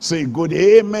time. Say good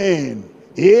amen.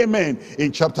 Amen.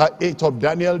 In chapter 8 of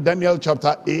Daniel, Daniel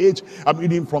chapter 8, I'm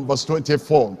reading from verse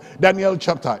 24. Daniel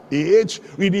chapter 8,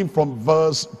 reading from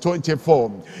verse 24,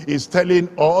 is telling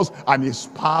us, and his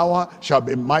power shall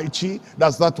be mighty.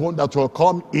 That's that one that will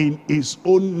come in his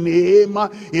own name.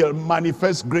 He'll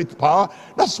manifest great power.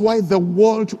 That's why the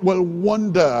world will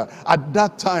wonder at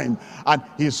that time. And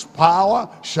his power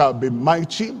shall be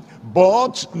mighty,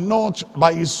 but not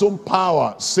by his own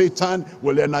power. Satan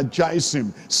will energize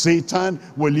him. Satan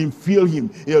will infill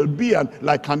him. He'll be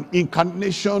like an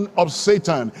incarnation of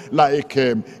Satan, like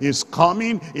he's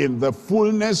coming in the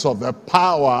fullness of the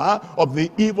power of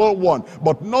the evil one,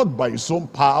 but not by his own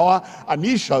power. And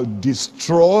he shall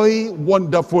destroy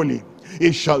wonderfully.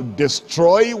 He shall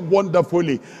destroy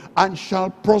wonderfully, and shall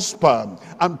prosper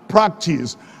and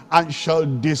practice, and shall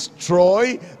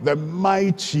destroy the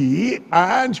mighty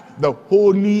and the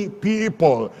holy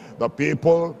people. The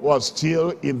people who are still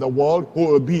in the world, who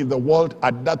will be in the world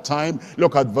at that time.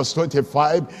 Look at verse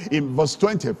 25. In verse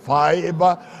 25,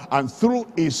 and through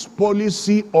his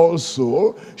policy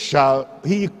also shall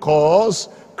he cause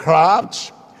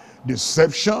craft,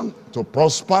 deception to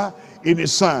prosper in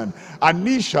his hand, and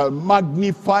he shall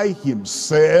magnify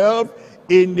himself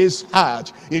in his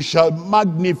heart. He shall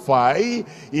magnify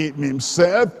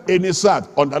himself in his heart.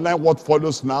 Underline what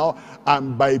follows now.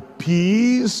 And by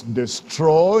peace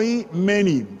destroy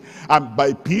many. And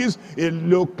by peace it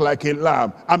looked like a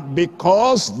lamb. And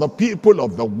because the people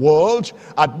of the world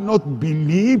had not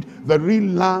believed the real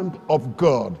Lamb of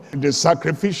God, the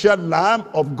sacrificial Lamb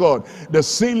of God, the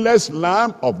sinless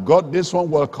Lamb of God, this one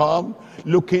will come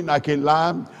looking like a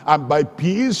lamb, and by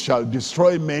peace shall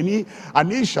destroy many,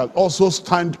 and he shall also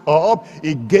stand up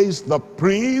against the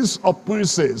Prince of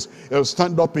Princes. He'll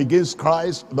stand up against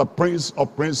Christ, the Prince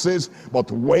of Princes. But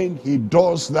when he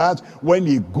does that, when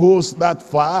he goes that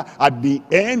far, at the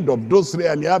end of those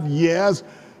 3.5 years,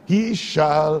 he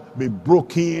shall be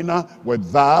broken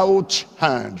without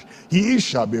hand. He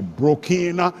shall be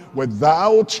broken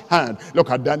without hand. Look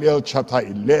at Daniel chapter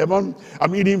 11.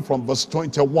 I'm reading from verse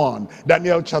 21.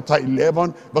 Daniel chapter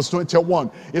 11, verse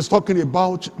 21. It's talking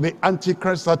about the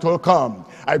Antichrist that will come.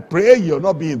 I pray you'll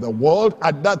not be in the world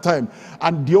at that time.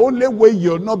 And the only way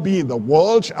you'll not be in the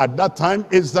world at that time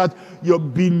is that you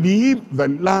believe the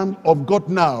Lamb of God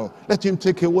now. Let him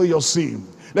take away your sin.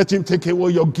 Let him take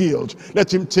away your guilt.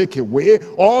 Let him take away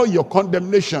all your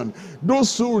condemnation.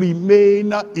 Those who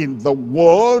remain in the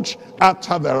world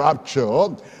after the rapture,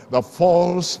 the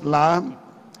false lamb,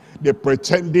 the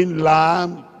pretending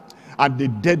lamb, and the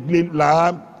deadly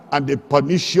lamb, and the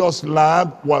pernicious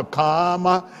lamb will come,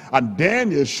 and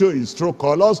then he'll show his true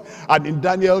colors. And in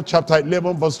Daniel chapter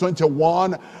 11 verse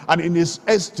 21, and in his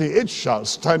estate shall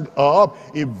stand up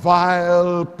a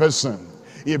vile person.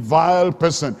 A vile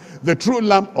person. The true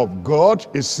Lamb of God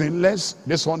is sinless.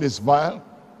 This one is vile.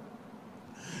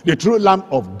 The true Lamb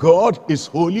of God is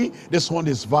holy. This one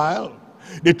is vile.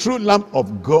 The true Lamb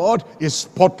of God is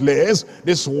spotless.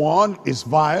 This one is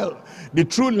vile. The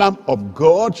true Lamb of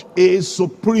God is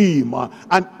supreme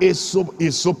and is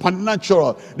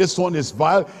supernatural. This one is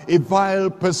vile. A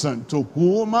vile person to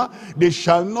whom they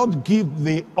shall not give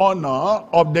the honor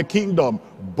of the kingdom,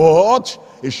 but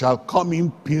it shall come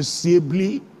in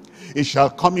peaceably. It shall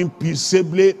come in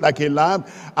peaceably like a lamb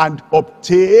and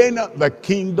obtain the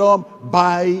kingdom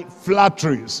by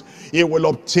flatteries. It will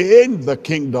obtain the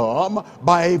kingdom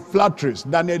by flatteries.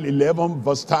 Daniel 11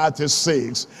 verse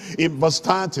 36. In verse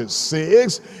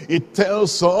 36, it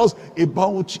tells us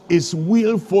about his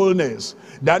willfulness.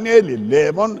 Daniel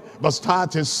 11 verse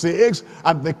 36,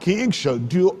 and the king shall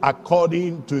do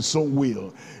according to his own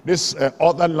will. This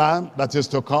other lamb that is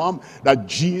to come, that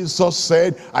Jesus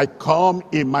said, I come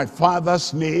in my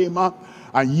Father's name,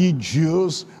 and ye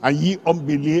Jews, and ye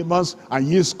unbelievers, and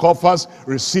ye scoffers,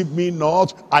 receive me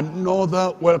not,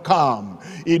 another will come.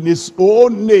 In his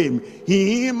own name,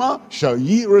 him shall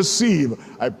ye receive.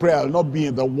 I pray I'll not be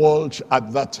in the world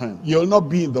at that time. You'll not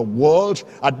be in the world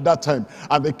at that time.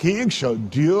 And the king shall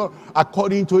do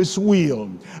according to his will,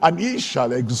 and he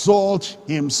shall exalt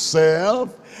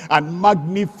himself and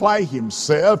magnify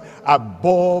himself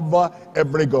above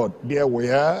every God. There we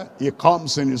are. He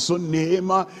comes in his own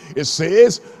name. He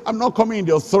says, I'm not coming in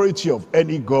the authority of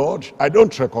any God. I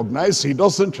don't recognize. He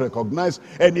doesn't recognize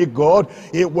any God.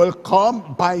 He will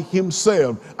come by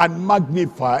himself and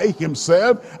magnify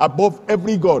himself above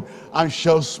every God, and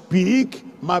shall speak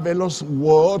marvelous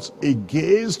words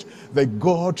against the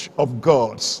God of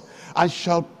gods, and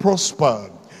shall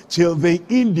prosper till the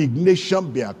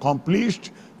indignation be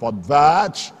accomplished. For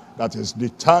that is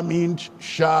determined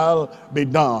shall be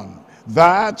done.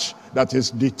 That is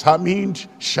determined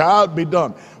shall be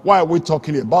done. Why are we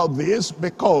talking about this?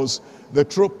 Because the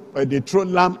true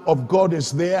Lamb of God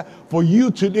is there for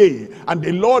you today. And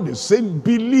the Lord is saying,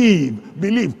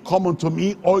 believe, come unto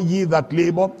me, all ye that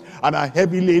labor and are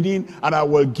heavy laden, and I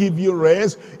will give you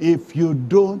rest. If you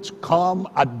don't come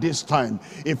at this time,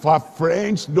 if our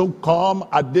friends don't come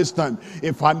at this time,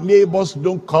 if our neighbors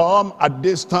don't come at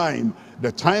this time,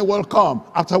 the time will come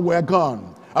after we're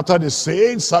gone, after the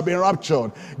saints have been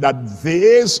raptured, that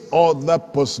this other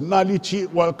personality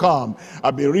will come.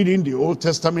 I've been reading the Old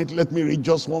Testament. Let me read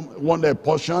just one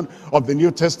portion of the New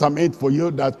Testament for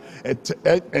you that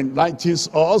enlightens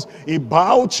us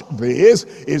about this.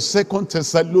 In 2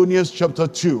 Thessalonians chapter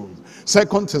 2. 2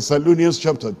 Thessalonians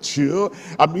chapter 2,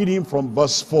 I'm reading from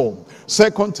verse 4. 2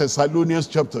 Thessalonians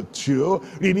chapter 2,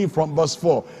 reading from verse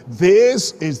 4.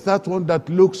 This is that one that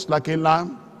looks like a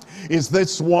lamb. Is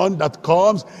this one that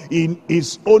comes in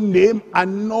his own name,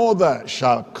 another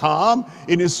shall come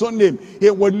in his own name.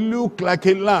 It will look like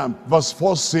a lamb. Verse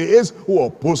 4 says, who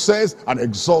opposes and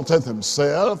exalteth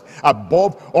himself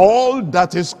above all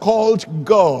that is called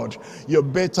God. You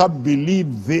better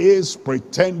believe this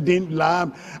pretending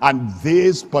lamb, and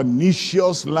this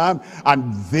pernicious lamb,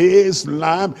 and this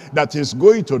lamb that is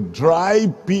going to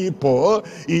drive people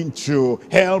into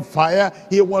hellfire.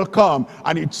 He will come,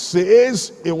 and it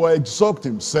says he will exalt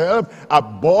himself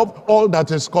above all that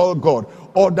is called God,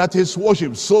 or that is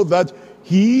worshipped, so that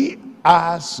he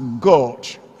as God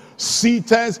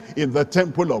seated in the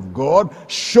temple of God,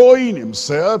 showing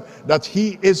himself that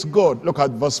he is God. Look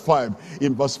at verse 5.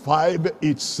 In verse 5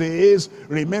 it says,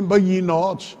 remember ye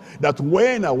not that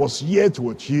when I was yet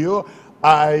with you,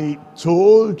 I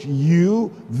told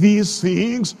you these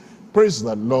things. Praise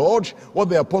the Lord. What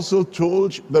the apostle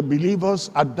told the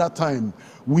believers at that time.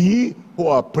 We who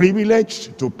are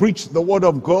privileged to preach the word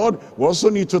of God, we also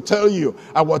need to tell you,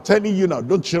 and we're telling you now,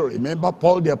 don't you remember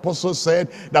Paul the apostle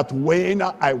said that when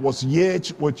I was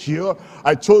yet with you,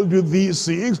 I told you these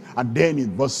things. And then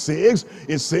in verse 6,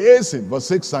 it says in verse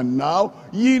 6, and now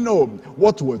ye know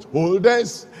what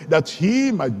withholdeth, that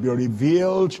he might be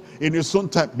revealed in his own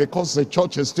time. Because the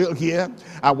church is still here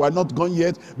and we're not gone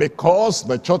yet, because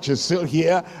the church is still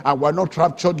here and we're not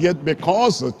raptured yet,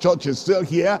 because the church is still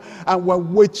here and we're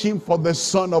waiting for the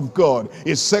Son of God,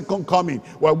 his second coming.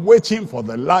 We're waiting for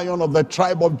the Lion of the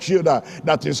tribe of Judah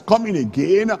that is coming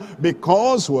again.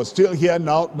 Because we're still here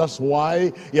now, that's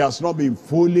why he has not been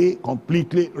fully,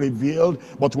 completely revealed.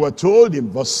 But we're told in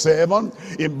verse 7,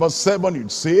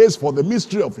 it says, for the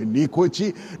mystery of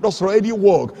iniquity does already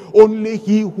work. Only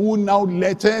he who now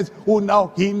letteth, who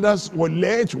now hinders,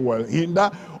 will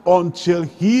hinder, until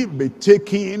he be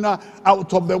taken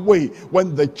out of the way.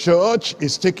 When the church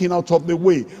is taken out of the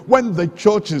way, when the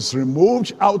church is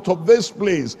removed out of this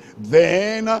place,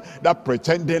 then that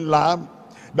pretending lamb,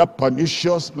 that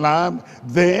pernicious lamb,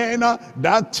 then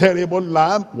that terrible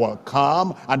lamb will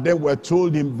come. And then we're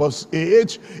told in verse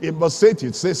 8,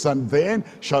 it says, and then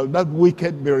shall that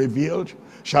wicked be revealed,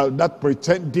 shall that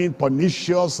pretending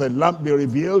pernicious lamb be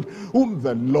revealed, whom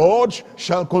the Lord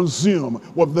shall consume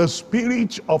with the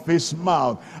spirit of his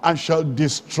mouth, and shall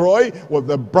destroy with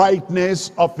the brightness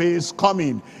of his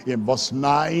coming. In verse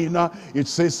 9, it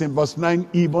says in verse 9,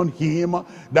 even him,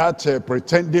 that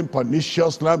pretending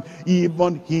pernicious lamb,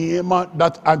 even him,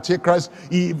 that antichrist,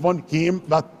 even him,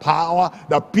 that power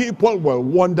that people will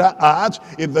wonder at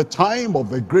in the time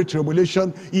of the great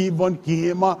tribulation, even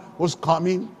him who's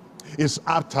coming is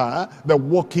after the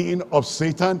working of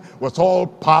Satan with all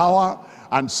power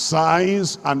and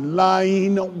signs and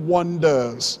lying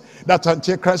wonders. That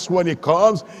Antichrist, when he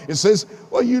comes, he says,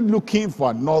 are you looking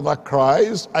for another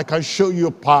Christ? I can show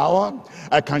you power,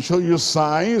 I can show you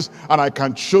signs, and I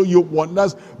can show you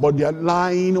wonders, but they are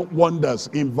lying wonders.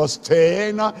 In verse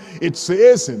 10, it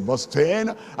says in verse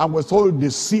 10, and with all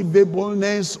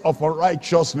deceivableness of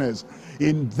righteousness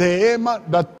in them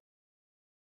that,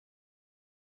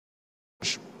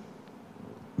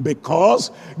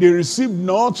 because they received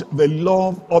not the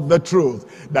love of the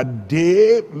truth, that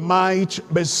they might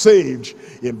be saved.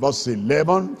 In verse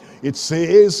 11, it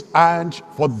says, and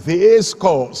for this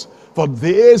cause, for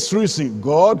this reason,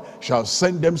 God shall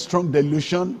send them strong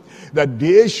delusion, that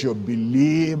they should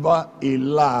believe a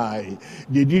lie.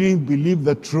 They didn't believe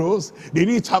the truth. They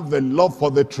didn't have the love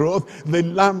for the truth. The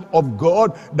Lamb of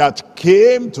God that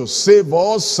came to save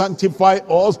us, sanctify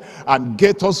us, and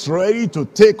get us ready to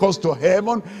take us to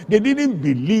heaven. They didn't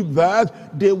believe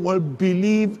that. They will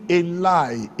believe a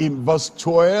lie. In verse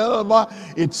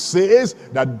 12, it says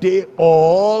that they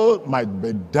all might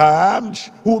be damned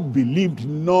who believed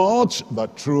not the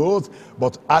truth,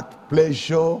 but had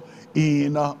pleasure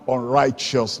in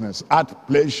unrighteousness, at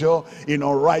pleasure in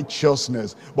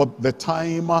unrighteousness. But the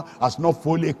time has not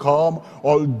fully come,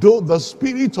 although the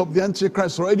spirit of the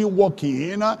Antichrist is already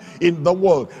working in the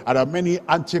world. And there are many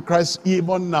Antichrists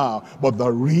even now, but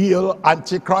the real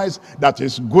Antichrist that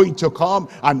is going to come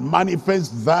and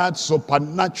manifest that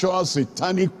supernatural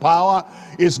satanic power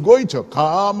is going to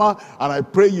come, and I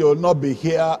pray you'll not be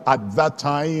here at that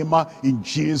time in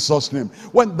Jesus' name.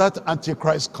 When that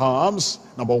Antichrist comes,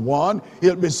 number one,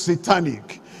 he'll be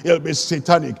satanic. He'll be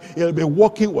satanic. He'll be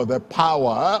working with the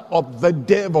power of the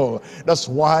devil. That's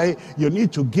why you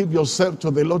need to give yourself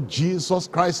to the Lord Jesus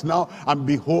Christ now. And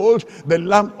behold, the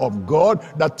Lamb of God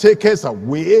that taketh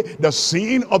away the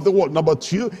sin of the world. Number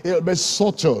two, he'll be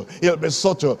subtle. He'll be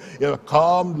subtle. He'll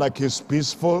come like he's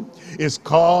peaceful. He's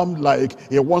come like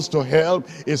he wants to help.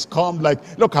 He's come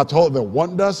like, look at all the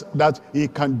wonders that he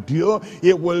can do.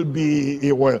 He will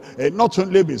not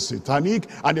only be satanic,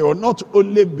 and he will not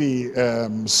only be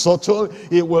subtle,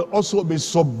 it will also be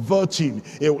subverting.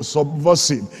 It will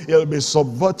subversive. It will be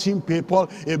subverting people.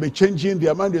 It will be changing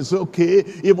their mind. It's okay,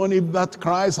 even if that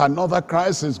Christ, another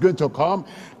Christ is going to come,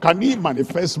 can he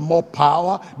manifest more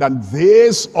power than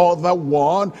this other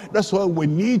one? That's why we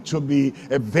need to be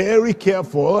very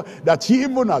careful that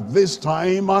even at this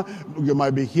time, you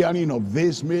might be hearing of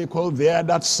this miracle there,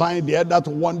 that sign there, that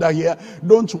wonder here.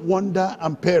 Don't wonder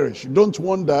and perish. Don't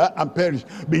wonder and perish.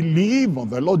 Believe on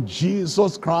the Lord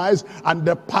Jesus Christ and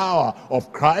the power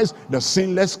of Christ, the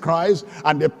sinless Christ,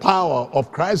 and the power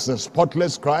of Christ, the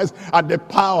spotless Christ, and the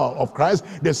power of Christ,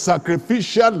 the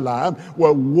sacrificial Lamb,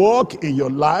 will work in your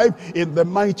life in the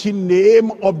mighty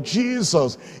name of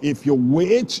Jesus. If you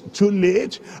wait too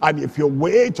late, and if you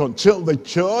wait until the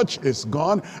church is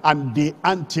gone and the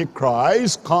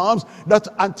Antichrist comes, that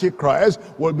Antichrist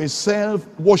will be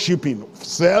self-worshiping.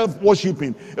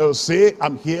 He'll say,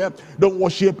 I'm here, don't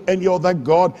worship any other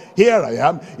God, here I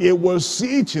am. He will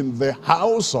sit in the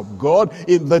house of God,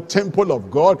 in the temple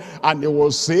of God, and he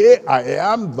will say, I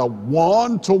am the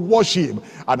one to worship.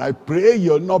 And I pray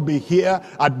you'll not be here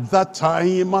at that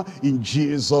time in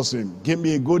Jesus' name. Give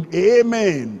me a good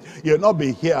amen. You'll not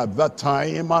be here at that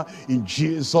time in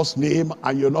Jesus' name,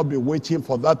 and you'll not be waiting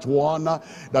for that one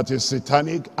that is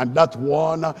satanic, and that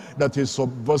one that is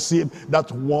subversive,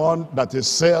 that one that is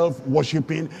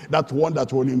self-worshiping, that one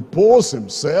that will impose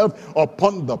himself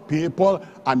upon the people.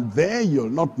 And then you'll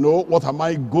not know, what am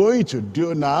I going to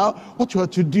do now? What you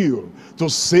have to do to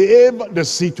save the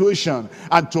situation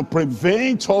and to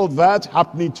prevent all that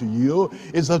happening to you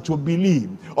is that to believe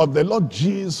on the Lord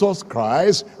Jesus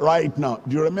Christ right now.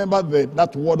 Do you remember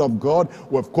that word of God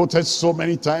we've quoted so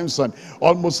many times, and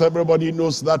almost everybody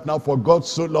knows that now? For God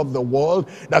so loved the world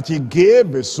that he gave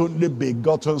his only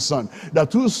begotten Son,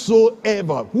 that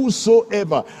whosoever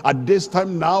at this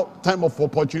time now, time of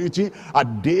opportunity,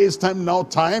 at this time now,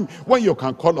 time when you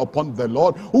can call upon the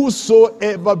Lord,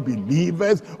 whosoever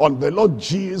believeth on the Lord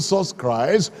Jesus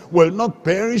Christ will not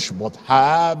perish but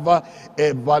have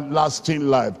everlasting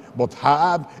life. But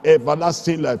have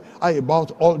everlasting life. How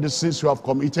about all the sins you have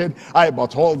committed? How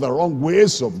about all the wrong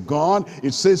ways you've gone?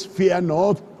 It says, fear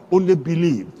not, only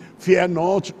believe. Fear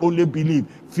not, only believe.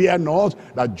 Fear not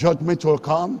that judgment will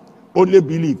come. Only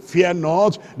believe. Fear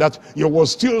not that you will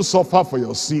still suffer for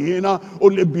your sin.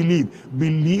 Only believe.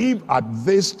 Believe at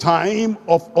this time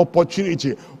of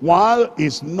opportunity, while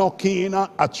he's knocking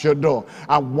at your door,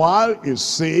 and while he's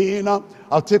saying,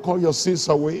 I'll take all your sins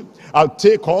away. I'll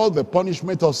take all the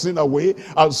punishment of sin away.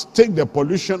 I'll take the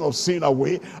pollution of sin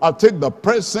away. I'll take the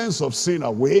presence of sin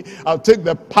away. I'll take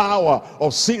the power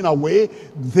of sin away.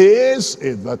 This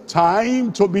is the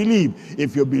time to believe.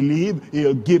 If you believe,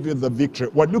 he'll give you the victory.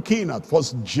 We're looking at 1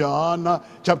 John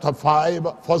chapter 5.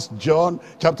 1 John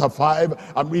chapter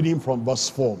 5. I'm reading from verse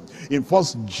 4. In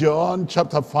 1 John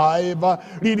chapter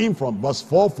 5, reading from verse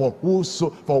 4, for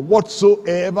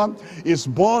whatsoever is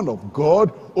born of God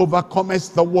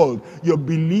overcometh the world. You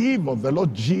believe of the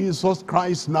Lord Jesus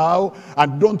Christ now,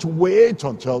 and don't wait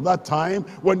until that time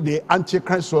when the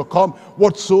Antichrist will come.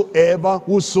 Whosoever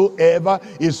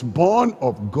is born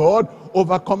of God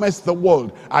overcometh the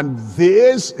world. And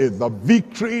this is the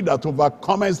victory that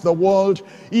overcometh the world,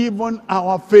 even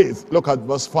our faith. Look at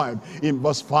verse 5. In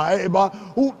verse 5,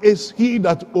 who is he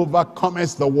that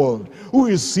overcometh the world? Who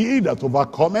is he that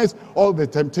overcometh all the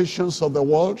temptations of the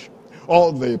world,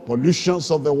 all the pollutions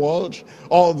of the world,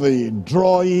 all the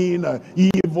drawing,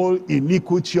 evil,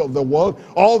 iniquity of the world,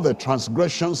 all the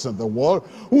transgressions of the world?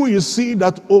 Who is he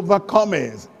that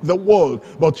overcometh the world?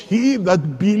 But he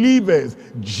that believeth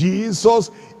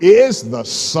Jesus is the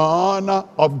Son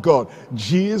of God.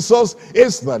 Jesus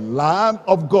is the Lamb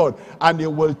of God, and he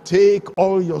will take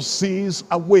all your sins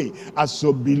away as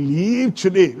you believe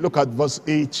today. Look at verse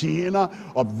 18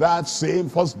 of that same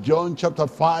 1 John chapter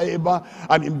 5,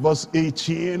 and in verse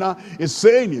 18, it's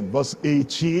saying in verse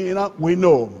 18, we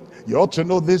know. You ought to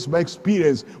know this by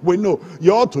experience. We know.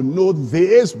 You ought to know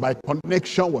this by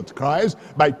connection with Christ,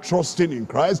 by trusting in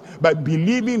Christ, by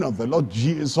believing on the Lord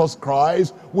Jesus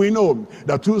Christ. We know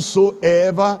that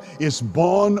whosoever is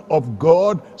born of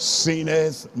God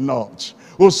sinneth not.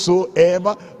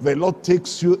 Whosoever, the Lord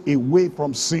takes you away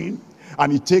from sin,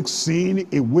 and he takes sin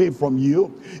away from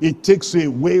you. It takes you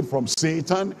away from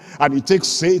Satan, and it takes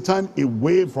Satan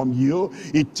away from you.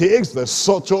 It takes the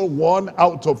subtle one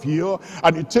out of you,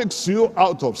 and it takes you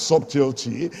out of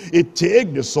subtlety. It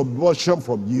takes the subversion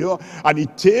from you, and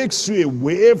it takes you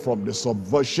away from the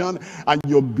subversion, and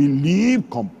you believe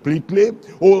completely,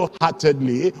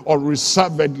 wholeheartedly,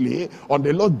 unreservedly on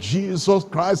the Lord Jesus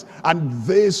Christ. And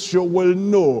this you will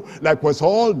know, like with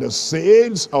all the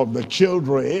saints of the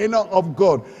children of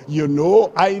God. You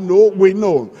know, I know, we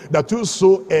know that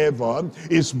whosoever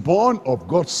is born of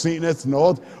God sinneth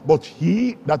not, but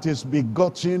he that is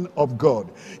begotten of God.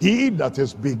 He that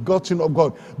is begotten of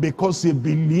God, because he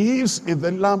believes in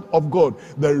the Lamb of God,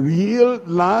 the real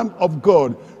Lamb of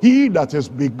God. He that is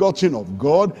begotten of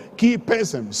God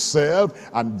keepeth himself,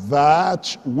 and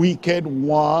that wicked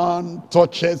one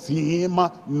toucheth him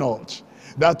not.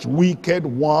 That wicked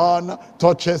one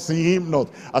toucheth him not.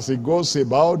 As he goes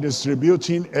about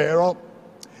distributing error,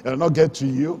 It'll not get to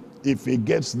you. If it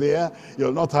gets there,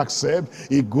 you'll not accept.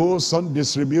 It goes on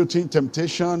distributing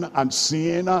temptation and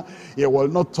sin. It will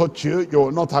not touch you. You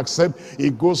will not accept.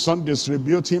 It goes on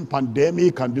distributing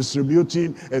pandemic and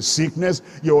distributing a sickness.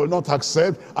 You will not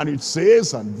accept. And it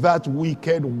says, and that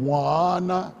wicked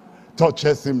one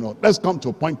toucheth him not. Let's come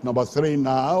to point number 3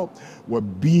 now. We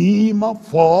beam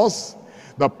forth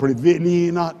the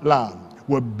prevailing lamb.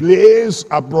 We blaze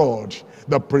abroad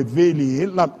the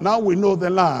prevailing lamb. Now we know the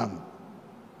lamb.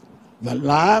 The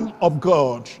Lamb of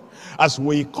God, as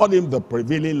we call him the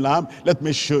prevailing lamb. Let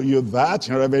me show you that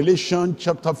in Revelation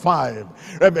chapter 5.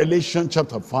 Revelation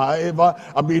chapter 5,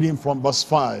 I'm reading from verse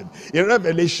 5. In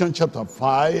Revelation chapter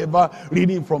 5,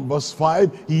 reading from verse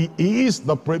 5, he is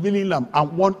the prevailing lamb.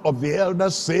 And one of the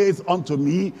elders saith unto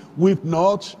me, weep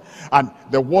not. And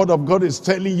the word of God is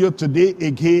telling you today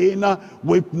again,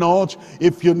 weep not.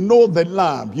 If you know the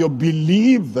lamb, you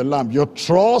believe the lamb, you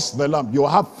trust the lamb, you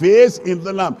have faith in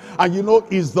the lamb, and you know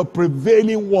is the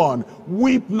prevailing one,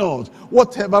 weep not.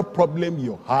 Whatever problem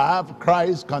you have,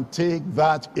 Christ can take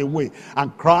that away,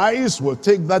 and Christ will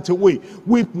take that away.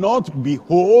 Weep not.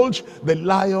 Behold, the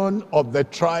Lion of the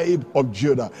tribe of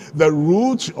Judah, the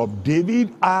root of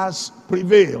David, has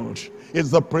prevailed.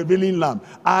 Is the prevailing lamb,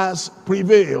 has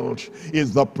prevailed.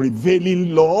 Is the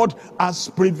prevailing Lord, has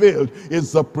prevailed.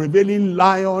 Is the prevailing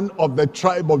Lion of the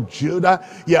tribe of Judah.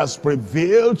 He has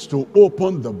prevailed to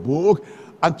open the book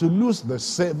and to loose the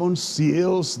 7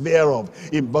 seals thereof.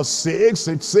 In verse 6,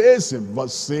 it says,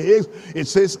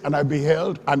 and I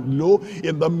beheld, and lo,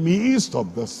 in the midst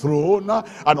of the throne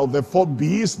and of the 4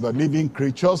 beasts, the living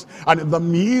creatures, and in the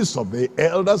midst of the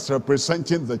elders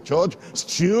representing the church,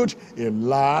 stood a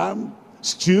lamb,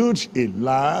 as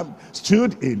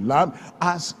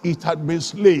it had been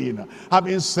slain,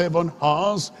 having 7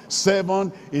 horns.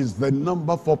 7 is the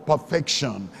number for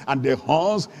perfection, and the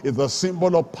horns is the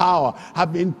symbol of power,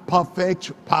 having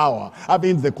perfect power,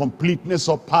 having the completeness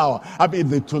of power, having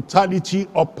the totality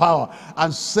of power.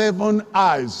 And 7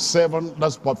 eyes. 7,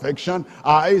 that's perfection.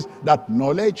 Eyes, that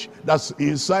knowledge, that's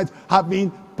insight,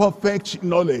 having perfect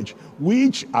knowledge,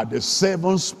 which are the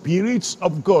 7 spirits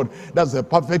of God. That's the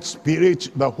perfect spirit,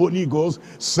 the Holy Ghost,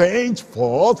 sent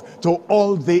forth to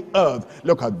all the earth.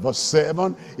 Look at verse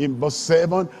 7. In verse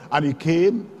 7, and he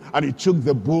came, and he took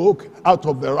the book out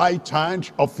of the right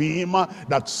hand of him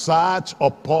that sat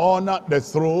upon the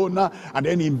throne. And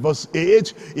then in verse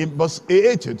 8,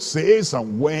 it says,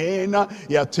 and when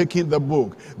he had taken the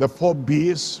book, the 4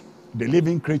 beasts, the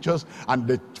living creatures, and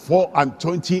the 24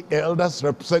 elders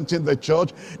representing the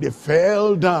church, they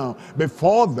fell down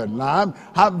before the Lamb,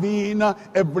 having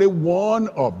every one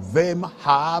of them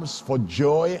harps for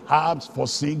joy, harps for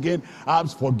singing,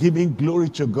 harps for giving glory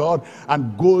to God,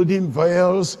 and golden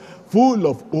veils full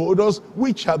of odors,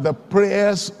 which are the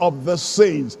prayers of the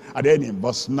saints. And then in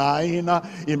verse 9,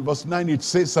 it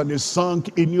says, and he sung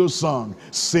a new song,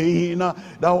 saying,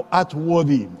 thou art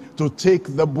worthy to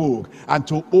take the book and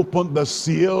to open the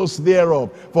seals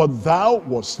thereof, for thou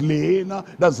wast slain.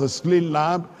 That's the slain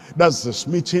lamb, that's the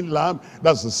smitten lamb,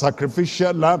 that's the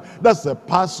sacrificial lamb, that's the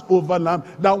Passover lamb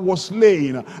that was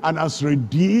slain, and has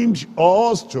redeemed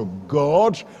us to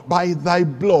God by thy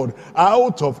blood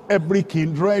out of every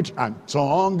kindred and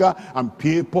tongue and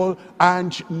people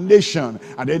and nation.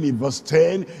 And then in verse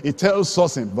 10, it tells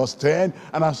us in verse 10,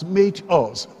 and has made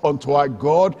us unto our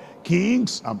God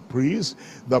kings and priests.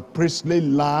 The priestly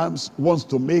lambs wants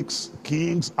to make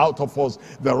kings out of us.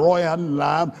 The royal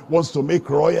lamb wants to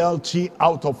make royalty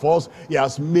out of us. He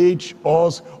has made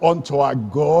us unto our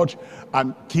God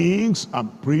and kings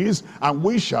and priests, and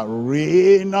we shall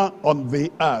reign on the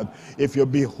earth. If you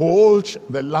behold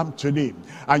the Lamb today,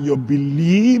 and you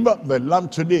believe the Lamb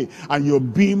today, and you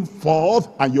beam forth,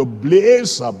 and you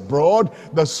blaze abroad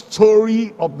the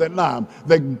story of the Lamb,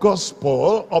 the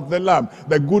gospel of the Lamb,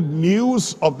 the good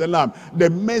news of the Lamb, the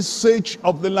message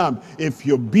of the Lamb, if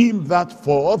you beam that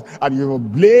forth, and you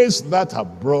blaze that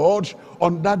abroad,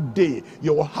 on that day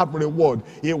you will have reward.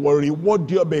 He will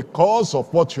reward you because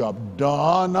of what you have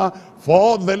done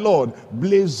for the Lord.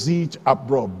 Blaze it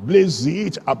abroad. Blaze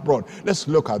it abroad. Let's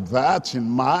look at that in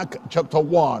Mark chapter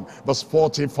 1 verse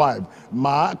 45.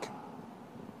 Mark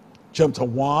chapter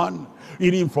 1,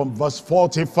 reading from verse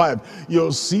 45,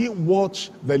 you'll see what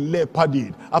the leper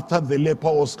did after the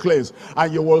leper was cleansed,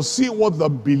 and you will see what the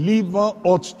believer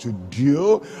ought to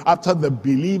do after the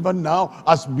believer now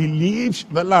has believed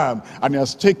the Lamb and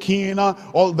has taken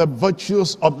all the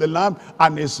virtues of the Lamb,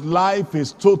 and his life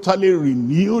is totally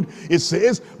renewed. It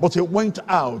says, but he went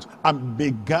out and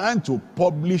began to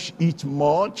publish it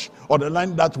much. Or the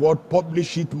line, that word,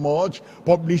 publish it much,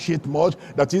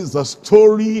 that is the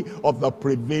story of the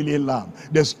prevailing Lamb. Lamb,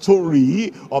 the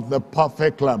story of the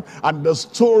perfect Lamb, and the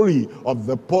story of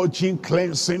the purging,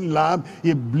 cleansing Lamb.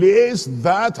 He blazed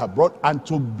that abroad, and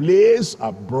to blaze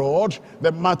abroad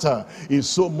the matter is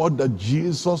so much that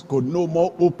Jesus could no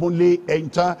more openly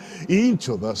enter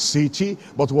into the city,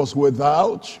 but was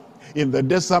without in the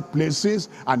desert places,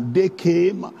 and they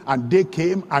came and they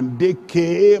came and they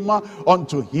came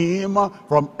unto him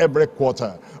from every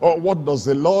quarter. Oh, what does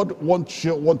the Lord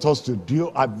want us to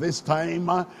do at this time?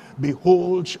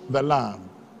 Behold the Lamb,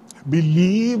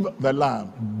 believe the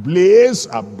Lamb, blaze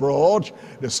abroad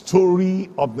the story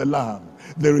of the Lamb,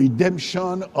 the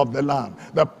redemption of the Lamb,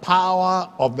 the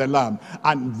power of the Lamb,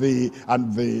 and the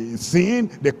thing,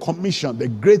 the commission, the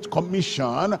great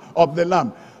commission of the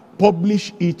Lamb.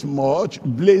 Publish it much,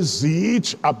 blaze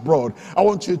it abroad. I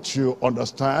want you to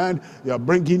understand, you are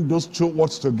bringing those two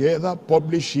words together,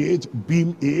 publish it,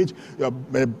 beam it. You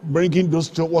are bringing those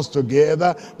two words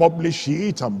together, publish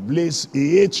it and blaze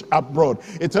it abroad.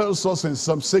 It tells us in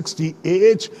Psalm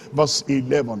 68 verse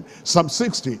 11. Psalm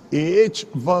 68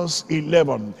 verse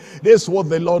 11. This is what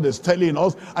the Lord is telling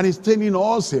us, and he's telling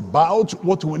us about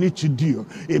what we need to do,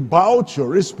 about your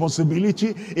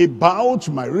responsibility, about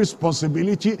my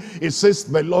responsibility. It says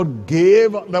the Lord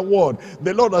gave the word.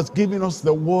 The Lord has given us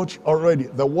the word already,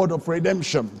 the word of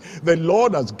redemption. The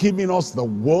Lord has given us the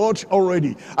word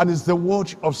already, and it's the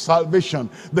word of salvation.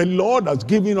 The Lord has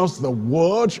given us the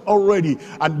word already,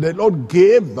 and the Lord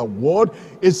gave the word.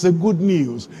 It's the good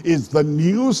news. It's the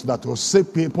news that will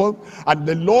save people, and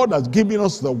the Lord has given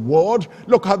us the word.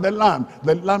 Look at the Lamb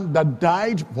that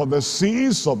died for the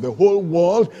sins of the whole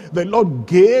world. The Lord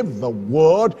gave the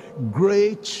word.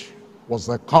 Great was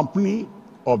the company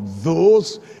of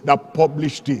those that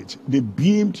published it. They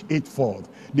beamed it forth.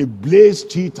 They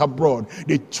blazed it abroad.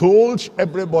 They told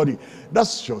everybody.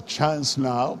 That's your chance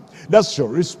now. That's your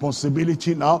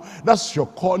responsibility now. That's your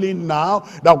calling now.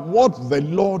 That what the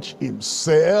Lord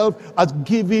himself has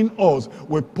given us,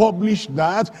 we publish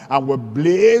that and we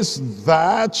blaze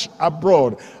that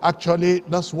abroad. Actually,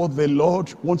 that's what the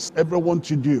Lord wants everyone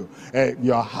to do.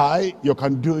 You're high, you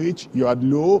can do it. You are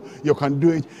low, you can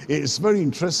do it. It's very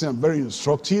interesting and very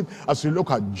instructive as we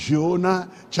look at Jonah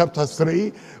chapter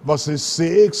 3 verses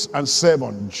 6 and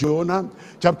 7. Jonah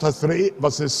chapter 3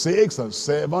 verses 6 and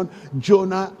 7.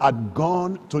 Jonah had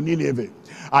gone to Nineveh,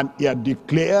 and he had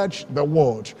declared the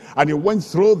word, and he went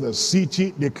through the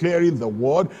city declaring the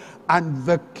word, and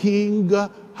the king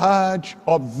heard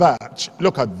of that.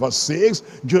 Look at verse 6,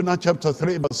 Jonah chapter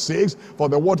 3 verse 6. For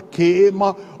the word came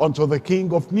unto the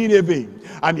king of Nineveh,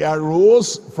 and he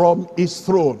arose from his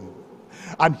throne,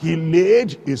 and he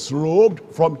laid his robe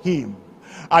from him,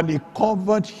 and he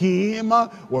covered him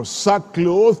with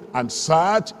sackcloth and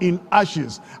sat in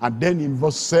ashes. And then in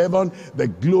verse 7, the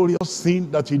glorious thing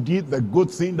that he did, the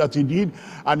good thing that he did,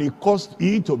 and he caused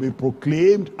it to be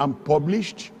proclaimed and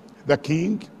published, the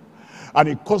king, and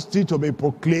he caused it to be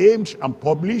proclaimed and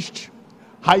published,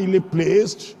 highly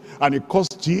placed, and he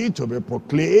caused it to be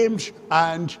proclaimed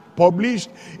and published,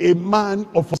 a man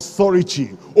of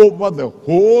authority over the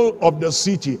whole of the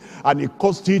city, and he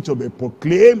caused it to be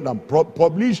proclaimed and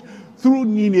published through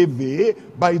Nineveh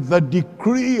by the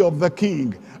decree of the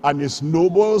king and his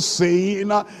nobles, saying,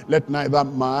 let neither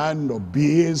man nor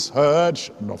beast, herd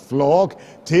nor flock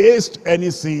taste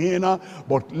anything,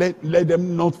 but let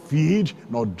them not feed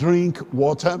nor drink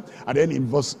water. And then in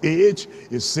verse 8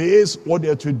 it says what they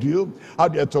are to do, how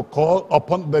they are to call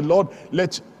upon the Lord.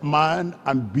 Let man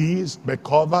and beast be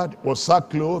covered with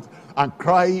sackcloth and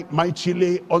cry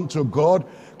mightily unto God.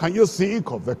 Can you think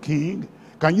of the king?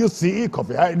 Can you think of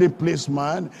a highly placed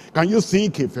man? Can you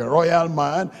think of a royal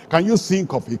man? Can you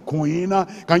think of a queen?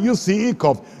 Can you think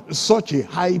of such a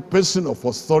high person of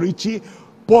authority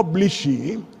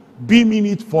publishing, beaming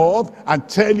it forth and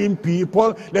telling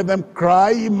people, let them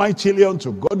cry mightily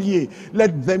unto God, yea,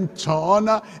 let them turn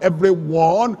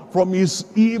everyone from his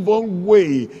evil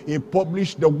way. He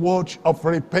published the word of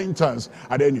repentance,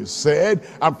 and then he said,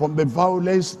 and from the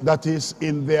violence that is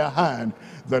in their hand.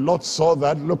 The Lord saw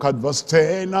that. Look at verse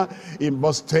 10. In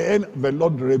verse 10, the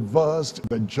Lord reversed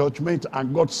the judgment,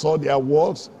 and God saw their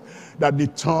works, that they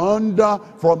turned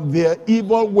from their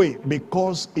evil way,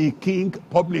 because a king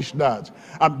published that,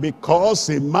 and because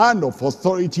a man of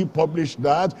authority published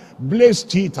that,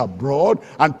 blazed it abroad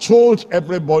and told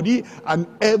everybody, and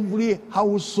every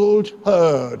household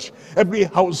heard. Every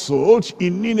household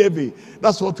in Nineveh.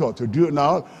 That's what we ought to do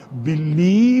now.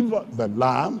 Believe the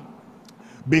Lamb,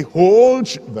 behold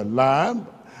the Lamb,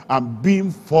 and beam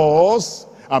forth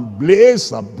and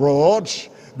blaze abroad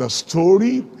the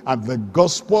story and the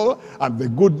gospel and the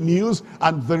good news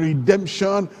and the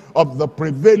redemption of the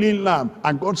prevailing Lamb.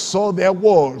 And God saw their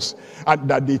works, and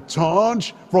that they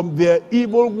turned from their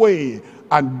evil way,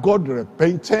 and God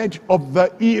repented of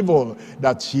the evil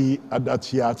that he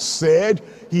had said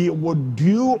he would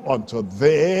do unto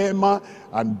them,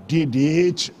 and did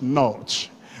it not.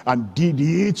 And did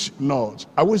it not.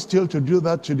 Are we still to do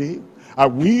that today? Are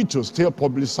we to still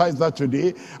publicize that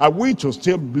today? Are we to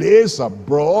still blaze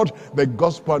abroad the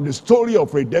gospel and the story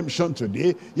of redemption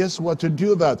today? Yes, we're to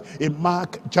do that. In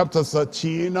Mark chapter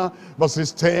 13,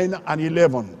 verses 10 and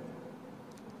 11.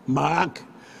 Mark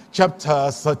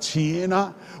chapter 13,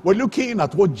 we're looking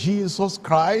at what Jesus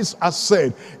Christ has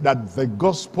said, that the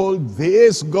gospel,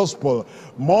 this gospel,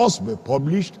 must be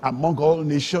published among all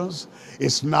nations.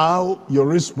 It's now your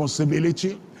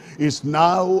responsibility. It's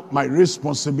now my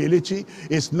responsibility.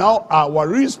 It's now our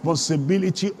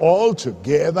responsibility all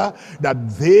together, that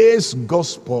this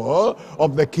gospel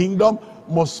of the kingdom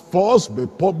must first be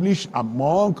published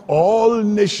among all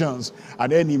nations.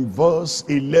 And then in verse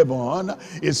 11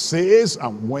 it says,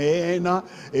 and when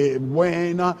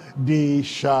they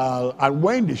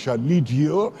shall lead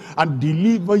you and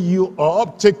deliver you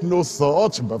up, take no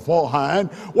thought beforehand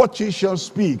what ye shall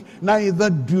speak, neither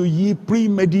do ye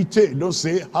premeditate. Don't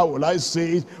say, how will I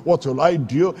say it, what will I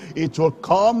do? It will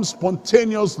come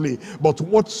spontaneously. But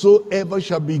whatsoever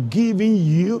shall be given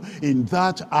you in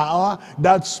that hour,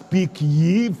 that speak ye,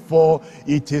 for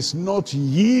it is not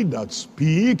ye that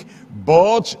speak,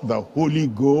 but the Holy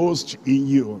Ghost in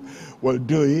you. We'll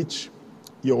do it.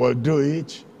 You will do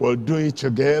it. We'll do it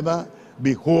together.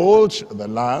 Behold the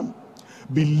Lamb.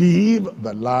 Believe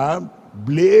the Lamb.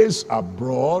 Blaze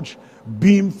abroad.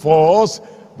 Beam forth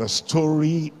the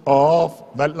story of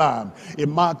the Lamb.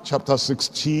 In Mark chapter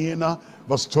 16,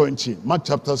 verse 20. Mark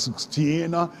chapter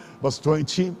 16, verse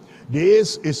 20.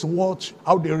 This is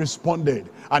how they responded,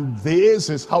 and this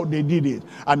is how they did it,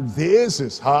 and this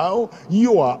is how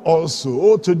you are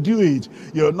also to do it.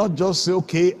 You'll not just say,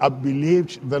 okay, I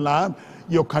believed the Lamb.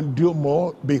 You can do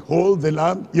more. Behold the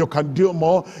Lamb. You can do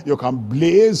more. You can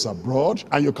blaze abroad,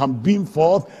 and you can beam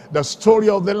forth the story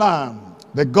of the Lamb,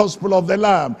 the gospel of the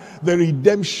Lamb, the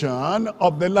redemption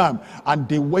of the Lamb. And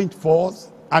they went forth.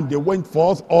 And they went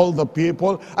forth, all the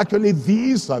people. Actually,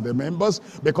 these are the members,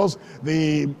 because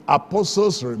the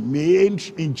apostles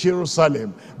remained in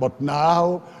Jerusalem. But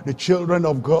now, the children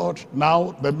of God,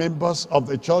 now the members of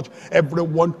the church,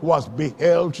 everyone who has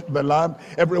beheld the Lamb,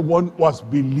 everyone who has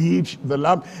believed the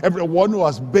Lamb, everyone who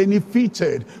has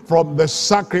benefited from the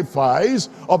sacrifice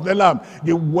of the Lamb,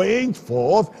 they went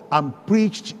forth and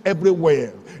preached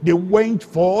everywhere. They went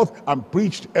forth and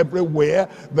preached everywhere,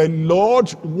 the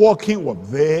Lord walking with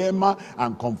them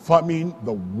and confirming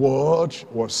the word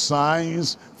with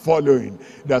signs following.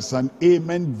 There's an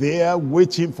amen there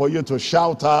waiting for you to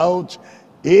shout out,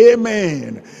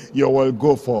 amen. You will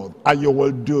go forth and you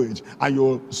will do it, and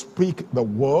you'll speak the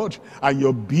word, and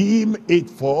you'll beam it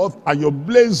forth, and you'll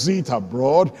blaze it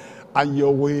abroad, and you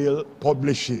will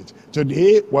publish it.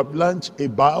 Today we've learned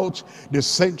about the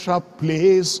central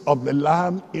place of the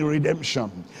Lamb in redemption.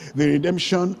 The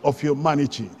redemption of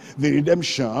humanity. The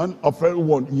redemption of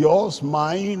everyone. Yours,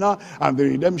 mine, and the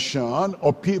redemption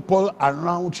of people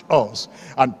around us.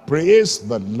 And praise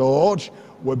the Lord,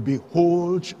 we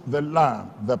behold the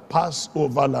Lamb, the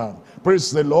Passover Lamb.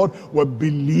 Praise the Lord, we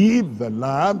believe the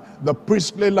Lamb, the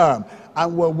priestly Lamb.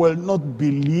 And we will not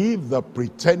believe the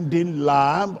pretending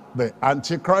lamb, the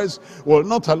Antichrist. We will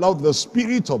not allow the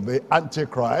spirit of the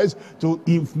Antichrist to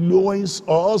influence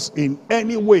us in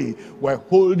any way. We're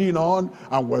holding on,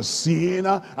 and we're seeing,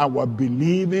 and we're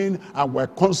believing, and we're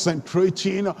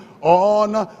concentrating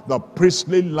on the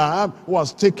priestly lamb who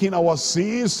has taken our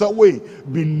sins away.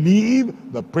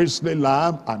 Believe the priestly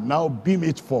lamb, and now beam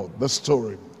it forth, the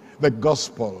story, the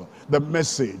gospel, the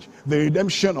message, the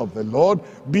redemption of the Lord.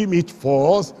 Beam it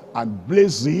forth and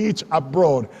blaze it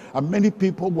abroad, and many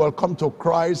people will come to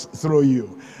Christ through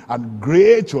you, and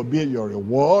great will be your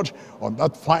reward on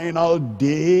that final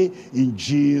day, in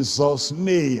Jesus'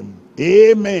 name.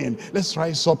 Amen. Let's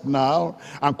rise up now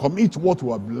and commit what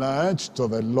we have learned to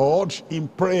the Lord in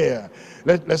prayer.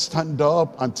 Let's stand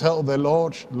up and tell the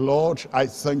Lord, Lord, I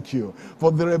thank you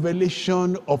for the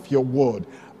revelation of your word.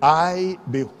 I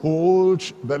behold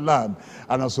the Lamb,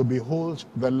 and as I behold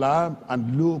the Lamb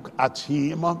and look at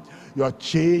him, you are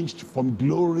changed from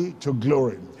glory to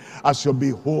glory. As you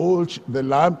behold the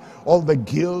Lamb, all the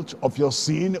guilt of your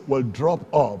sin will drop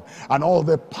off, and all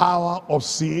the power of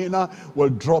sin will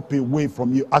drop away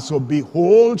from you. As you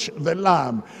behold the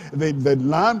Lamb, the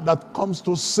Lamb that comes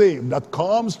to save, that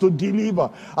comes to deliver,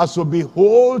 as you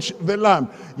behold the Lamb,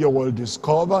 you will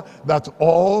discover that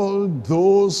all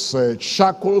those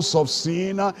shackles of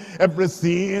sin,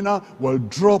 everything will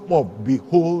drop off.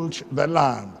 Behold the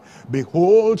Lamb.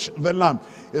 Behold the Lamb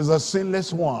is a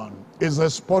sinless one, is a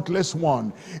spotless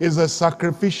one, is a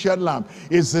sacrificial lamb,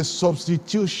 is a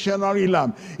substitutionary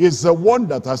lamb, is the one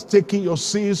that has taken your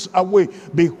sins away.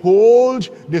 Behold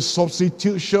the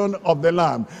substitution of the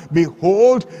lamb.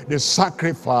 Behold the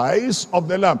sacrifice of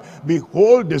the lamb.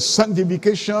 Behold the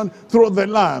sanctification through the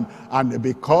lamb, and it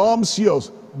becomes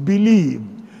yours. Believe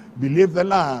the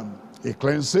lamb. It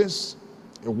cleanses,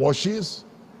 it washes,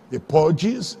 it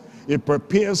purges, it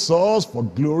prepares us for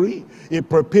glory. It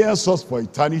prepares us for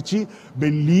eternity.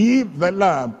 Believe the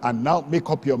Lamb. And now make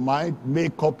up your mind.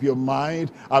 Make up your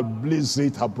mind. I'll blaze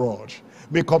it abroad.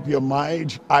 Make up your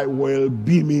mind. I will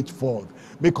beam it forth.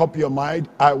 Make up your mind.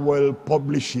 I will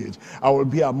publish it. I will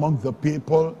be among the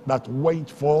people that went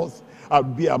forth. I'll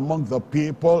be among the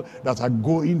people that are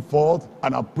going forth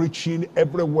and are preaching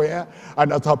everywhere,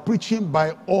 and that are preaching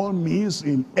by all means,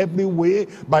 in every way,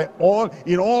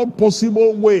 in all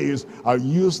possible ways. I'll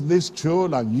use this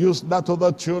tool and use that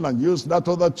other tool and use that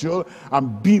other tool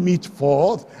and beam it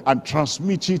forth and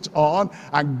transmit it on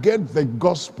and get the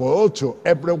gospel to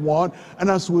everyone. And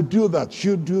as we do that,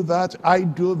 you do that, I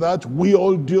do that, we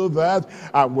all do that,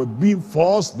 and we beam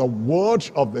forth the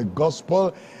word of the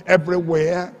gospel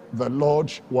everywhere. The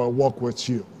Lord will walk with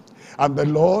you, and the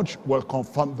Lord will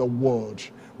confirm the word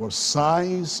with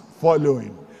signs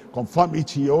following. Confirm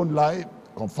it in your own life,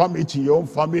 confirm it in your own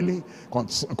family,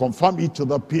 confirm it to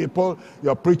the people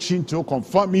you're preaching to,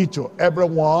 confirm it to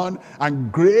everyone,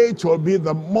 and great will be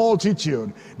the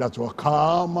multitude that will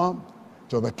come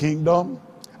to the kingdom,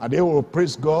 and they will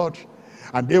praise God,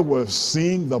 and they will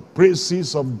sing the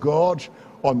praises of God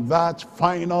on that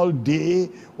final day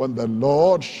when the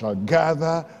Lord shall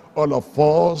gather all of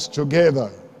us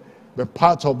together. Be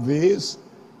part of this.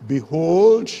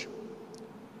 Behold,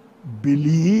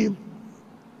 believe,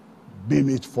 beam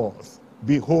it forth.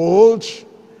 Behold,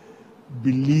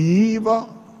 believe,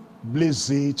 blaze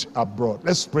it abroad.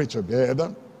 Let's pray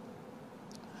together.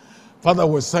 Father,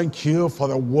 we thank you for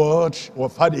the word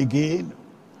we've had again.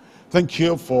 Thank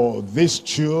you for this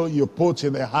tool you put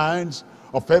in the hands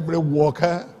of every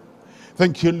worker.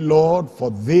 Thank you, Lord,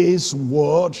 for this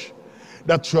word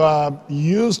that you have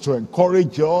used to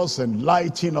encourage us,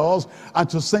 enlighten us, and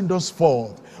to send us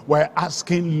forth. We're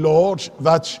asking, Lord,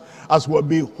 that as we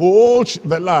behold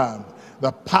the Lamb,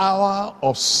 the power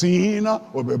of sin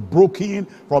will be broken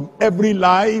from every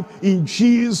life in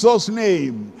Jesus'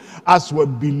 name. As we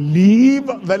believe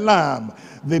the Lamb,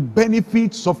 the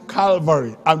benefits of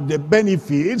Calvary and the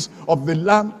benefits of the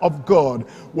Lamb of God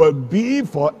will be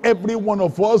for every one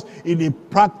of us in a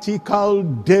practical,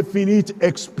 definite,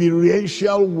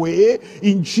 experiential way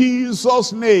in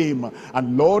Jesus' name.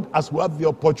 And Lord, as we have the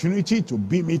opportunity to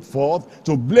beam it forth,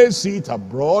 to blaze it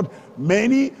abroad,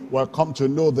 many will come to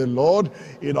know the Lord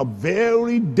in a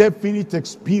very definite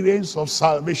experience of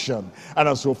salvation. And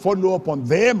as we follow up on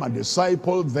them and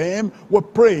disciple them, we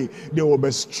pray they will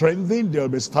be strengthened, they will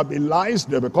be stabilized,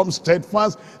 they will become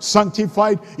steadfast,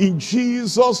 sanctified in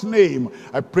Jesus' name.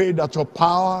 I pray that your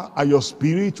power and your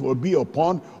spirit will be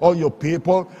upon all your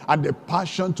people, and the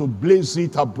passion to blaze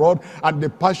it abroad, and the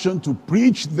passion to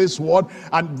preach this word,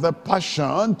 and the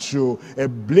passion to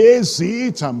blaze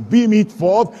it and beam it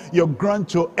forth. You grant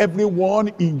to everyone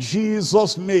in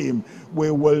Jesus' name. We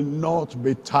will not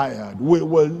be tired. We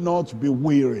will not be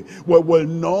weary. We will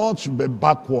not be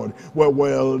backward. We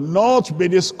will not be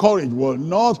discouraged. We will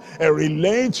not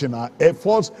relent in our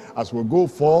efforts as we go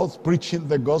forth preaching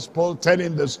the gospel,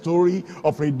 telling the story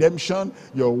of redemption.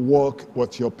 Your work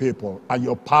with your people, and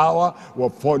your power will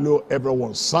follow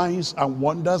everyone. Signs and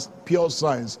wonders, pure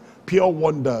signs, pure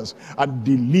wonders, and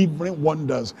delivering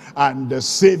wonders, and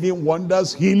saving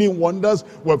wonders, healing wonders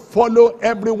will follow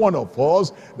every one of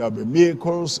us. There'll be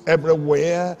miracles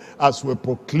everywhere as we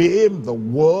proclaim the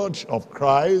word of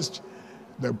Christ,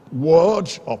 the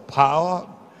word of power,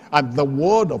 and the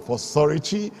word of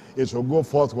authority. It will go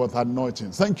forth with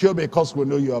anointing. Thank you, because we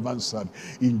know you have answered.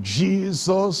 In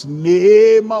Jesus'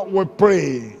 name we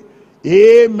pray.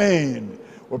 Amen.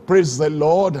 We praise the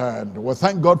Lord, and we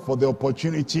thank God for the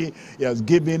opportunity he has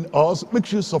given us.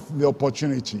 Make use of the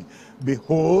opportunity.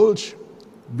 Behold,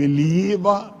 believe,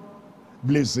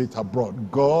 blaze it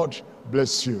abroad. God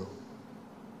bless you.